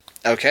was.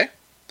 Okay.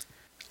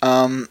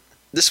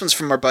 This one's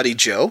from our buddy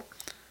Joe.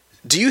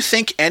 Do you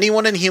think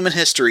anyone in human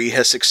history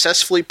has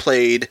successfully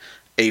played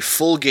a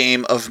full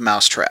game of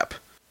Mousetrap?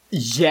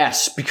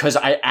 Yes, because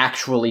I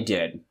actually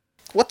did.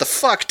 What the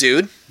fuck,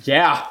 dude?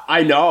 Yeah,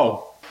 I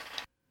know.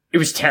 It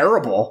was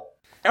terrible.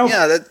 Oh.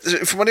 Yeah,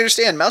 from what I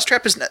understand,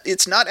 Mousetrap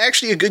it's not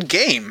actually a good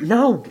game.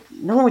 No,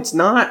 it's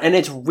not. And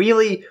it's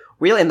really,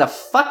 and the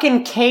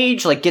fucking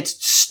cage,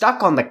 gets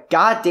stuck on the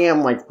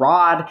goddamn,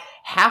 rod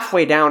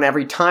halfway down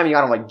every time. You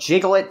gotta,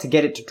 jiggle it to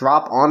get it to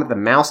drop onto the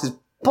mouse is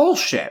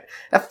bullshit.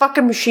 That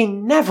fucking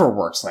machine never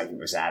works like it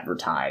was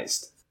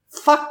advertised.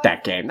 Fuck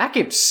that game. That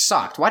game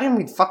sucked. Why didn't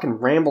we fucking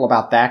ramble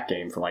about that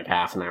game for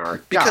half an hour?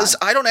 Because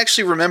I don't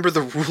actually remember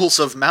the rules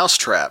of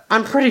Mousetrap.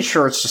 I'm pretty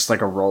sure it's just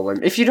a roll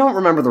and... If you don't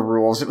remember the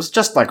rules, it was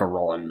just a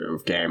roll and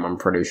move game, I'm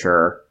pretty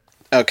sure.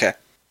 Okay.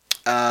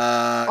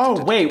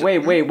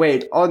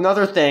 Wait.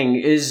 Another thing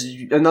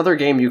is another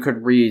game you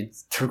could read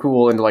to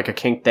cool into a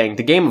kink thing.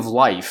 The Game of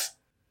Life.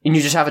 And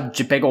you just have a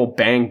big old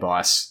bang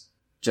bus.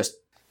 Just...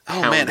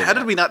 Oh man, how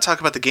did we not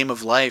talk about the Game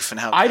of Life and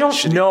how... I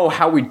don't know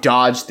how we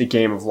dodged the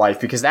Game of Life,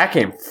 because that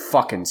game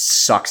fucking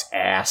sucks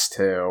ass,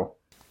 too.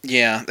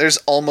 Yeah, there's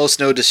almost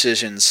no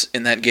decisions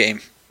in that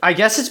game. I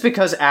guess it's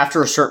because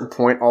after a certain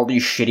point, all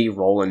these shitty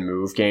roll and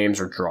move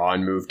games, or draw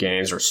and move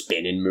games, or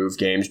spin and move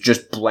games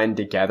just blend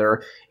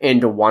together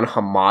into one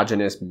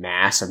homogenous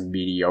mass of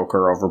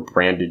mediocre,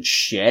 over-branded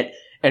shit,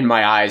 and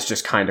my eyes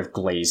just kind of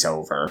glaze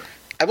over.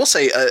 I will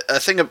say, a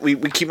thing we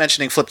keep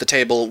mentioning Flip the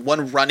Table,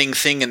 one running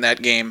thing in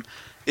that game...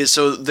 is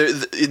so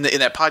in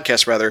that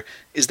podcast rather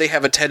is they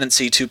have a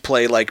tendency to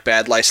play like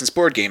bad licensed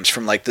board games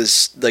from like the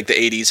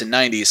 80s and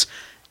 90s,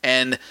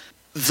 and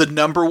the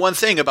number one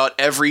thing about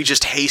every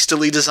just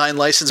hastily designed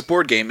licensed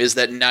board game is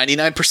that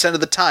 99% of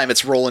the time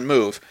it's roll and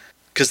move,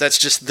 because that's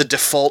just the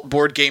default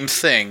board game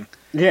thing.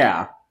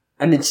 Yeah,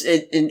 and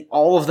and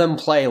all of them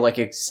play like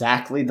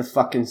exactly the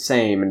fucking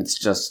same, and it's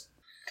just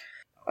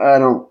I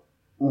don't.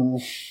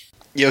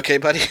 You okay,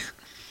 buddy?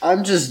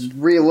 I'm just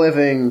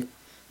reliving,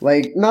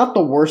 like, not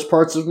the worst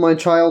parts of my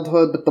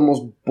childhood, but the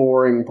most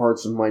boring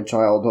parts of my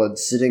childhood,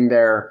 sitting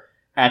there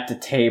at the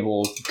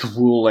table,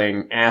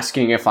 drooling,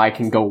 asking if I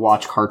can go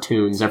watch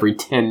cartoons every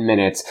 10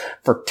 minutes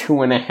for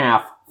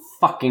 2.5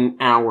 fucking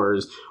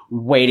hours,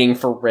 waiting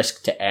for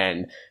Risk to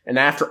end. And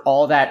after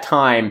all that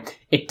time,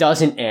 it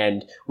doesn't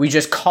end. We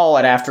just call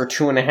it after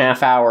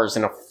 2.5 hours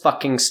in a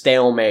fucking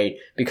stalemate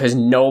because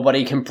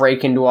nobody can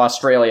break into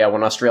Australia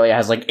when Australia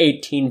has like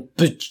 18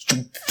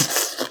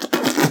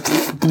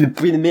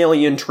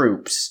 million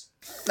troops.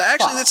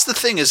 Actually, that's the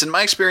thing, is in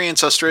my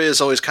experience, Australia is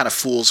always kind of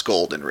fool's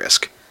gold in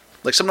Risk.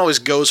 Like, someone always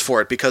goes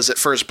for it because at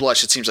first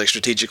blush it seems like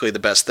strategically the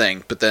best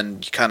thing, but then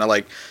you kind of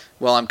like,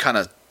 well, I'm kind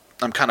of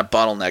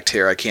bottlenecked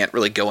here. I can't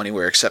really go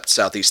anywhere except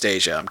Southeast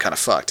Asia. I'm kind of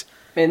fucked.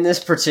 In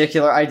this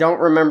particular, I don't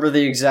remember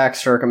the exact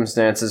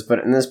circumstances, but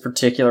in this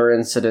particular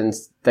incident,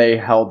 they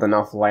held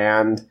enough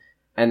land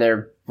and they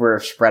were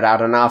spread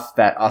out enough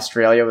that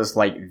Australia was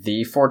like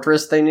the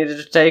fortress they needed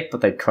to take,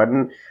 but they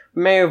couldn't.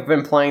 May have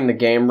been playing the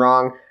game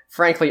wrong.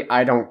 Frankly,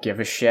 I don't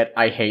give a shit.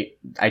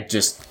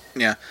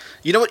 Yeah.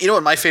 You know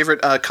what my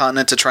favorite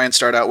continent to try and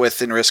start out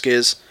with in Risk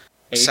is?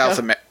 Asia? South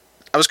America.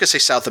 I was going to say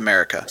South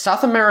America.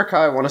 South America,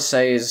 I want to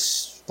say,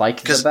 is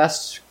like the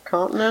best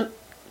continent.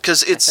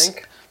 Because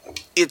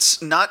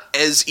it's not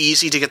as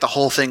easy to get the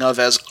whole thing of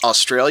as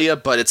Australia,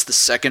 but it's the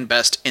second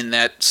best in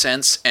that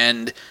sense,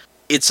 and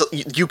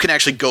you can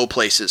actually go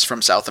places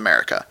from South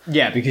America.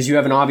 Yeah, because you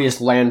have an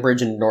obvious land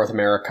bridge in North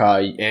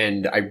America,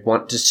 and I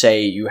want to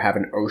say you have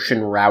an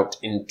ocean route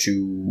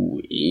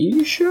into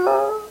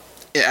Asia?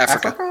 Yeah,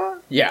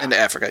 Africa? Yeah. Into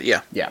Africa,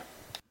 yeah. Yeah.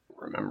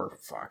 Remember,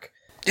 fuck.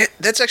 Yeah,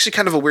 that's actually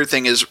kind of a weird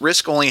thing, is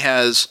Risk only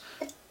has,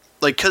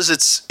 like, because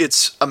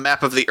it's a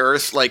map of the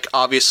Earth, like,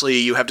 obviously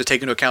you have to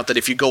take into account that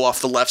if you go off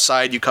the left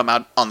side, you come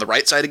out on the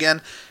right side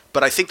again,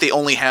 but I think they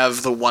only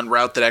have the one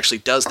route that actually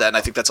does that, and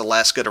I think that's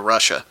Alaska to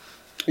Russia.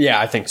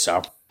 Yeah, I think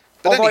so.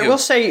 But Although anywho, I will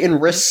say, in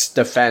Risk's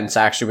defense,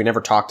 actually, we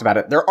never talked about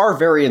it, there are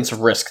variants of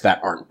Risk that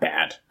aren't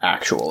bad,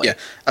 actually. Yeah,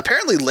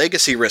 apparently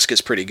Legacy Risk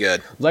is pretty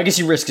good.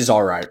 Legacy Risk is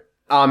alright.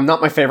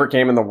 Not my favorite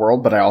game in the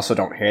world, but I also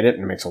don't hate it,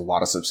 and it makes a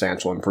lot of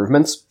substantial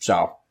improvements,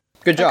 so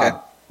good job. Okay.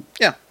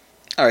 Yeah.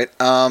 All right.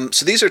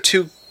 So these are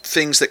two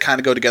things that kind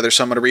of go together,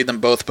 so I'm going to read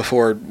them both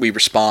before we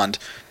respond.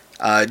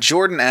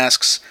 Jordan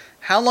asks,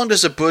 how long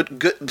does a good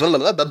blah,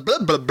 blah, blah, blah,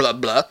 blah, blah,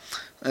 blah.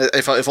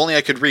 If only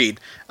I could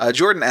read.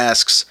 Jordan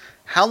asks,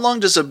 how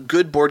long does a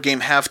good board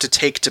game have to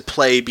take to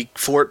play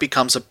before it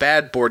becomes a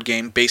bad board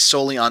game based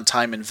solely on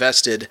time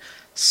invested?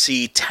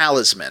 See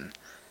Talisman.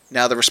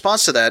 Now, the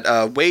response to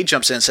that, Wade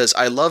jumps in and says,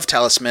 I love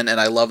Talisman,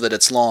 and I love that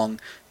it's long.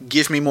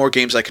 Give me more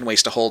games I can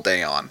waste a whole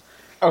day on.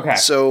 Okay.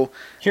 So,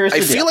 Here's the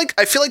deal.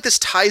 I feel like this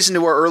ties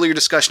into our earlier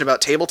discussion about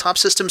tabletop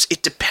systems.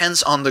 It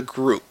depends on the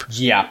group.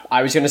 Yeah,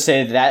 I was going to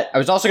say that. I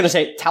was also going to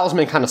say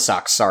Talisman kind of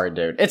sucks. Sorry,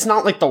 dude. It's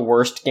not like the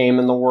worst game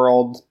in the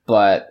world,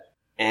 but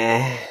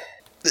The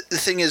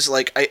thing is,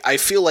 like, I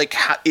feel like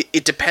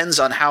it depends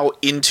on how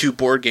into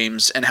board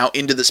games and how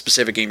into the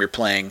specific game you're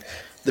playing.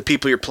 The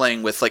people you're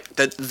playing with, like,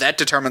 that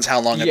determines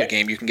how long of a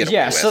game you can get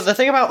away with. Yeah, so the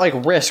thing about, like,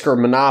 Risk or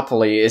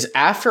Monopoly is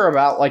after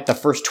about, like, the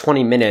first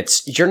 20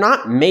 minutes, you're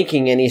not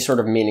making any sort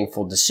of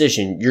meaningful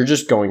decision. You're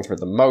just going through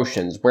the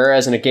motions.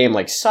 Whereas in a game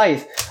like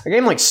Scythe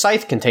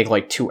can take,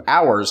 like, 2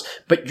 hours,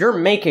 but you're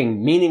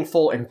making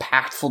meaningful,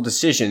 impactful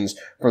decisions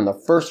from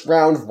the first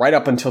round right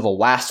up until the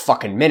last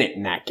fucking minute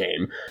in that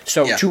game.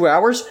 So 2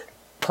 hours,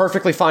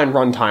 perfectly fine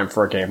runtime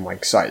for a game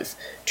like Scythe.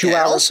 2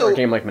 hours for a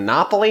game like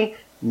Monopoly,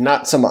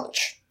 not so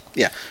much.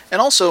 Yeah, and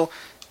also,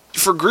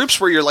 for groups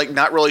where you're, like,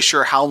 not really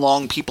sure how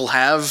long people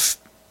have,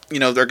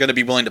 they're going to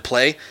be willing to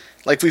play,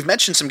 like, we've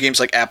mentioned some games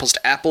like Apples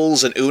to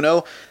Apples and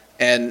Uno,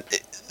 and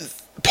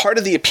part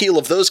of the appeal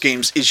of those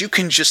games is you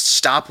can just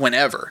stop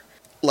whenever.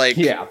 Like,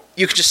 you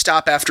can just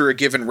stop after a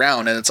given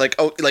round, and it's like,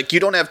 oh, like, you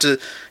don't have to,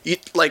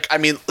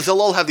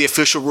 they'll all have the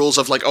official rules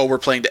of, like, oh, we're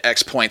playing to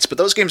X points, but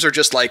those games are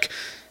just, like,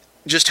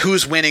 just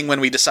who's winning when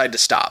we decide to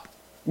stop.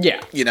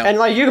 Yeah. And,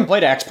 like, you can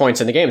play to X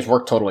points, and the games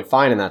work totally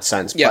fine in that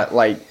sense, but,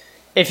 like,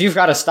 if you've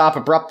got to stop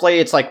abruptly,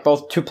 it's like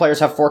both two players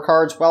have 4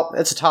 cards. Well,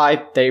 it's a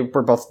tie. They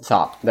were both at the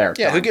top. There.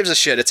 Yeah, who gives a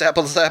shit? It's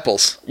apples to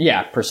apples.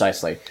 Yeah,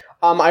 precisely.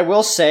 I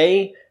will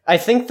say, I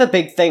think the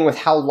big thing with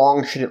how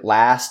long should it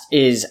last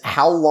is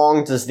how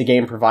long does the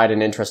game provide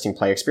an interesting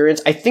play experience.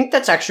 I think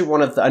that's actually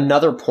one of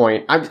another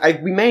point.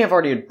 We may have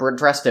already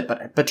addressed it,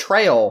 but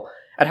Betrayal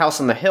at House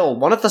on the Hill,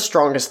 one of the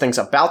strongest things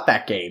about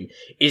that game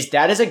is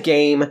that is a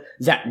game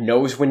that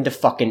knows when to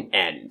fucking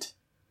end.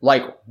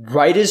 Like,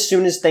 right as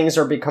soon as things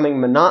are becoming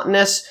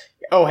monotonous,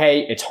 oh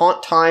hey, it's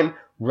haunt time,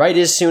 right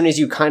as soon as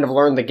you kind of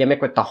learn the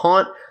gimmick with the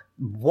haunt,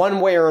 one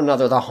way or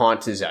another, the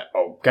haunt is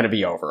going to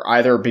be over.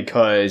 Either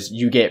because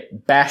you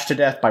get bashed to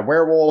death by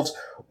werewolves,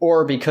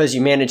 or because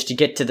you manage to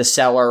get to the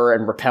cellar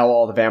and repel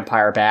all the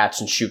vampire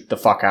bats and shoot the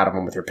fuck out of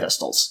them with your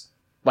pistols.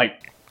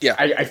 Like, yeah.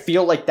 I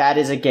feel like that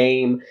is a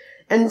game,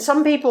 and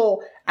some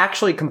people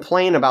actually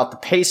complain about the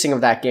pacing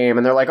of that game,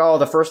 and they're like, oh,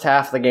 the first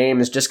half of the game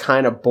is just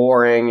kind of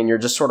boring, and you're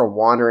just sort of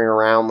wandering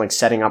around, like,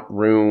 setting up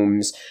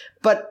rooms.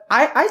 But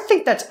I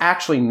think that's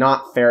actually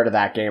not fair to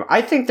that game.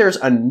 I think there's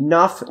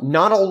enough,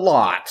 not a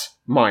lot,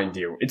 mind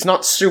you. It's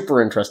not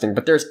super interesting,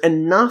 but there's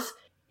enough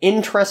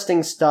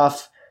interesting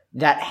stuff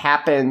that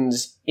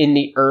happens in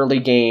the early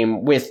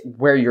game with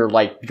where you're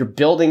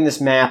building this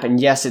map,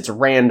 and yes, it's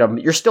random.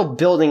 You're still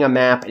building a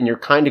map, and you're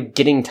kind of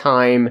getting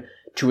time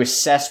to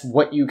assess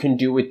what you can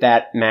do with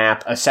that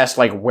map, assess,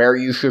 like, where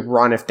you should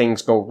run if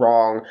things go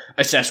wrong,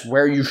 assess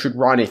where you should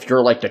run if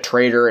you're, like, the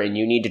traitor and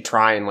you need to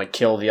try and, like,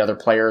 kill the other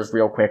players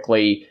real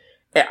quickly.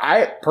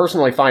 I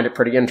personally find it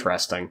pretty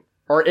interesting.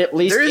 Or at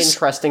least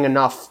interesting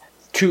enough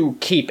to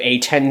keep a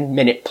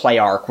 10-minute play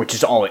arc, which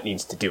is all it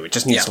needs to do. It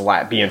just needs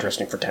to be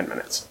interesting for 10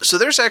 minutes. So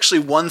there's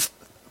actually one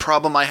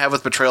problem I have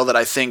with Betrayal that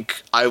I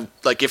think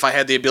if I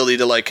had the ability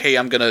to, like, hey,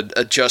 I'm going to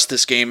adjust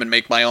this game and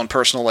make my own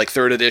personal, like,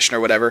 3rd edition or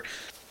whatever.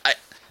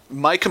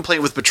 My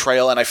complaint with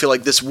Betrayal, and I feel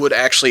like this would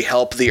actually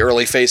help the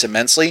early phase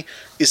immensely,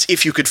 is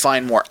if you could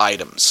find more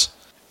items.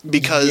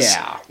 Because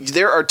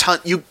there are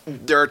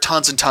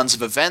tons and tons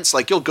of events.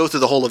 Like, you'll go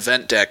through the whole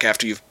event deck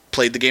after you've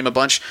played the game a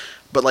bunch,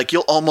 but, like,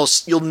 you'll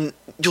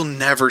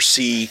never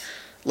see,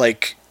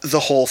 like,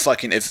 the whole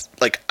fucking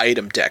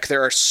item deck.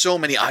 There are so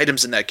many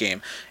items in that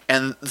game,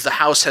 and the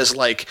house has,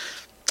 like,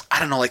 I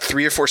don't know, like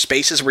 3 or 4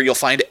 spaces where you'll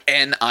find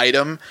an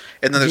item,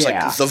 and then there's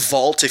like the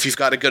vault if you've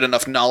got a good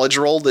enough knowledge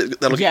roll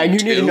that'll get you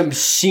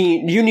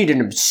you need an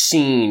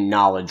obscene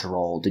knowledge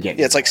roll to get.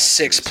 Yeah, it's like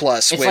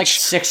 6+. It's like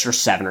 6 or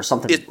 7 or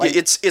something.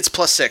 It's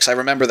 +6. I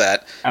remember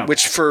that. Okay.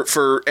 Which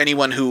for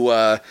anyone who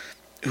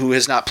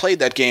has not played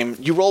that game,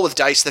 you roll with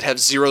dice that have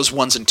 0s,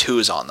 1s, and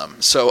 2s on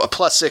them. So a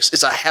 +6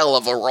 is a hell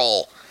of a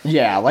roll.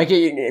 Yeah, like,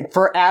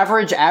 for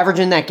average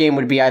in that game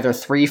would be either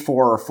 3-4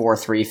 or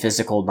 4-3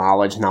 physical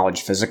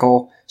knowledge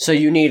physical. So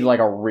you need, like,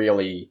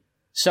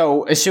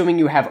 so assuming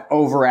you have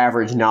over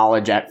average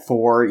knowledge at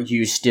 4,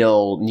 you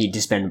still need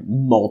to spend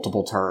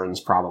multiple turns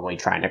probably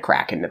trying to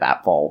crack into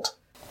that vault.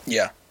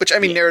 Yeah, which, I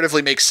mean,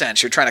 narratively makes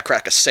sense. You're trying to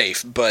crack a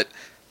safe, but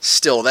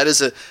still, that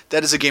is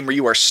a game where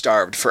you are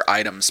starved for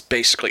items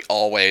basically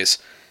always.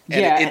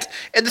 And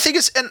and the thing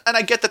is, and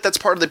I get that that's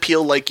part of the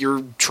appeal, like,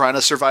 you're trying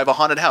to survive a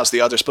haunted house, the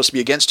odds are supposed to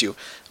be against you,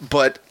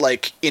 but,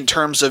 like, in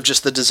terms of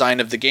just the design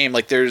of the game,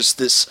 like, there's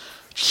this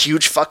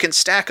huge fucking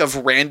stack of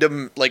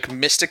random, like,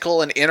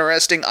 mystical and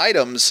interesting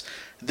items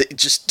that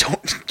just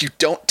you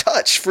don't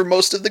touch for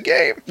most of the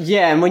game.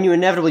 Yeah, and when you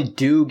inevitably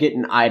do get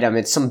an item,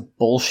 it's some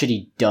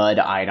bullshitty dud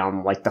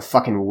item, like the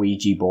fucking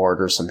Ouija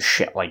board or some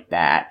shit like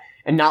that,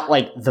 and not,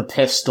 like, the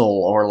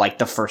pistol or, like,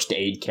 the first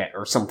aid kit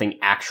or something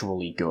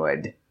actually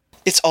good.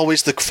 It's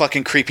always the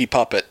fucking creepy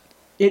puppet.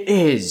 It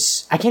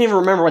is. I can't even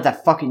remember what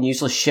that fucking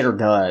useless shitter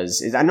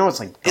does. I know it's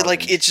like...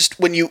 It's just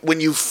when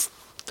you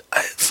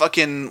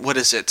fucking... What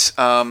is it?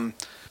 I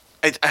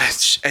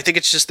think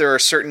it's just there are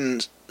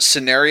certain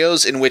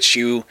scenarios in which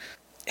you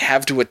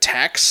have to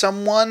attack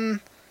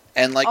someone,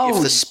 and, like,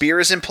 if the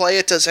spear is in play,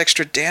 it does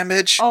extra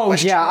damage. Oh,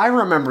 yeah, I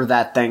remember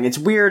that thing. It's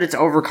weird, it's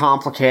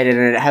overcomplicated,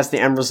 and it has the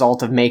end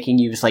result of making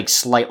you, like,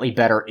 slightly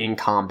better in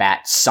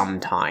combat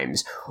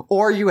sometimes.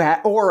 Or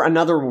or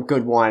another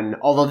good one,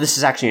 although this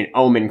is actually an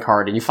omen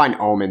card, and you find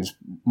omens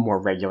more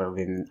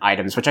regularly than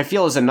items, which I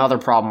feel is another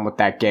problem with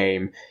that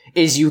game,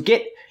 is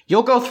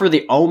you'll go through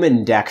the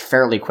omen deck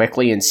fairly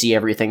quickly and see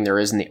everything there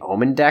is in the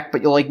omen deck,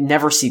 but you'll, like,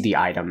 never see the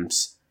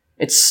items.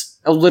 It's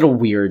a little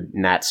weird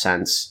in that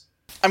sense.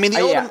 I mean,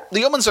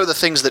 the omens are the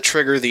things that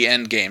trigger the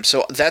end game,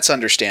 so that's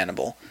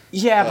understandable.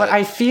 Yeah, but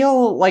I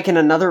feel like in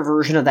another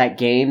version of that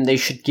game, they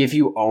should give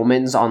you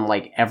omens on,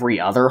 like, every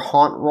other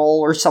haunt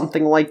roll or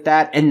something like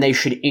that, and they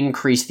should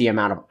increase the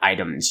amount of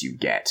items you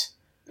get.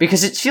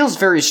 Because it feels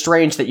very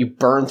strange that you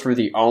burn through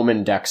the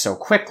omen deck so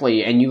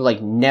quickly, and you,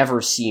 like, never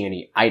see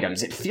any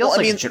items. It feels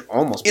it should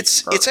almost be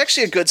It's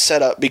actually a good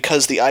setup,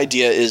 because the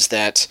idea is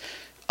that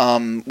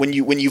when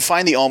you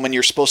find the omen,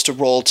 you're supposed to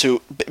roll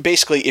to...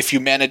 Basically, if you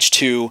manage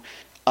to...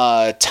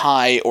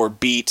 tie or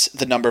beat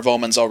the number of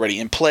omens already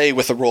in play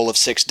with a roll of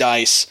 6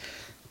 dice,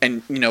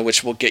 and, you know,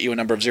 which will get you a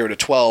number of 0 to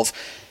 12,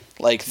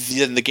 like,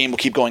 then the game will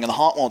keep going and the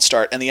haunt won't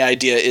start. And the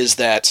idea is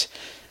that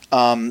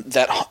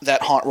that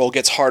haunt roll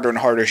gets harder and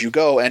harder as you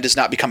go, and does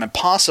not become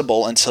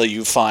impossible until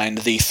you find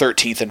the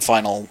 13th and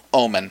final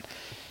omen.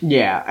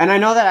 Yeah, and I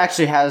know that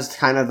actually has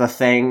kind of the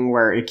thing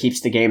where it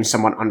keeps the game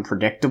somewhat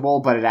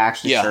unpredictable, but it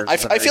actually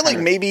serves I feel like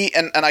maybe,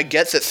 and I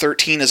get that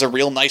 13 is a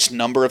real nice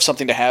number of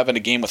something to have in a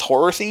game with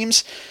horror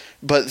themes,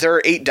 but there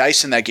are 8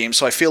 dice in that game,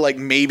 so I feel like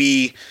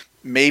maybe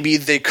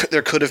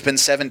there could have been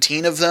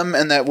 17 of them,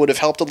 and that would have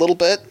helped a little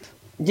bit.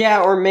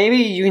 Yeah, or maybe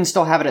you can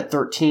still have it at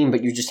 13,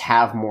 but you just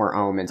have more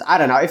omens. I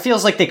don't know. It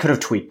feels like they could have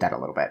tweaked that a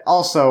little bit.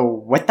 Also,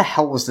 what the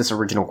hell was this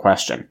original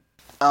question?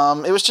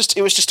 It was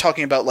just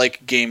talking about,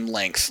 like, game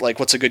length. Like,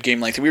 what's a good game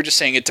length? We were just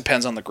saying it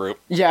depends on the group.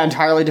 Yeah,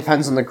 entirely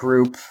depends on the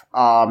group,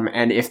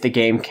 and if the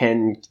game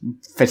can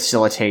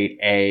facilitate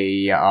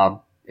a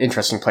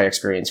interesting play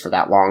experience for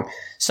that long.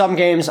 Some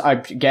games,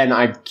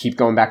 I keep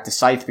going back to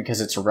Scythe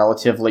because it has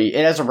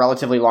a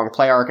relatively long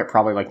play arc at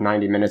probably like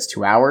 90 minutes,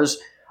 2 hours.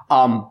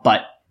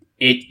 But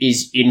it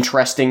is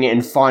interesting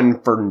and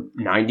fun for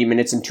 90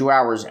 minutes and 2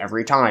 hours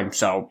every time.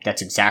 So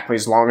that's exactly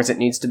as long as it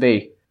needs to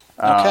be.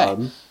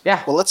 Okay.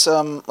 Yeah. Well, let's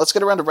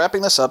get around to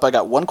wrapping this up. I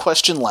got one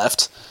question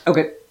left.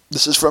 Okay.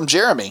 This is from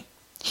Jeremy.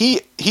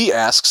 He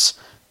asks,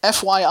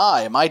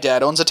 FYI, my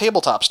dad owns a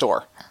tabletop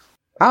store.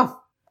 Oh,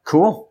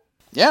 cool.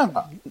 Yeah.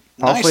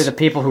 Hopefully nice. the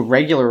people who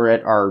regular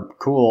it are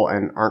cool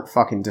and aren't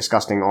fucking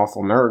disgusting,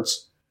 awful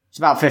nerds. It's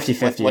about 50-50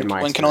 in my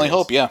experience. One can only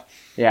hope, yeah.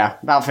 Yeah,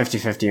 about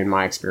 50-50 in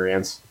my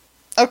experience.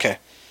 Okay.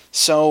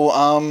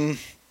 So,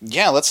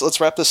 yeah, let's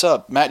wrap this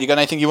up. Matt, you got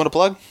anything you want to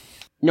plug?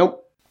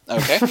 Nope.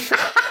 Okay.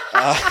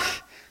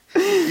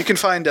 You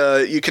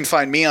can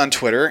find me on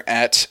Twitter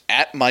at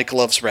Mike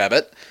Loves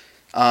Rabbit.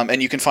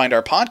 And you can find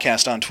our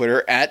podcast on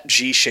Twitter at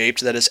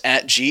Gshaped. That is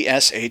at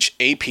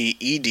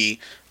GSHAPED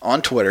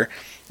on Twitter.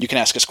 You can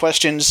ask us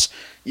questions.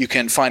 You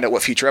can find out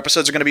what future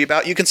episodes are going to be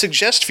about. You can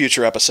suggest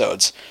future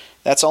episodes.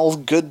 That's all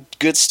good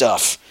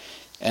stuff.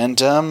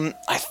 And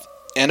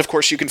of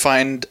course, you can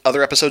find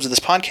other episodes of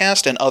this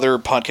podcast and other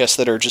podcasts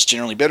that are just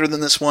generally better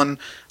than this one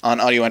on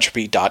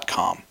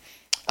audioentropy.com.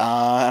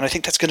 And I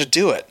think that's going to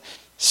do it.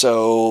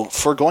 So,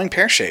 for Going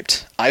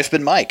Pear-Shaped, I've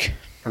been Mike.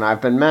 And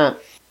I've been Matt.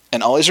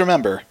 And always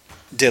remember,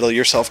 diddle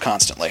yourself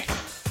constantly.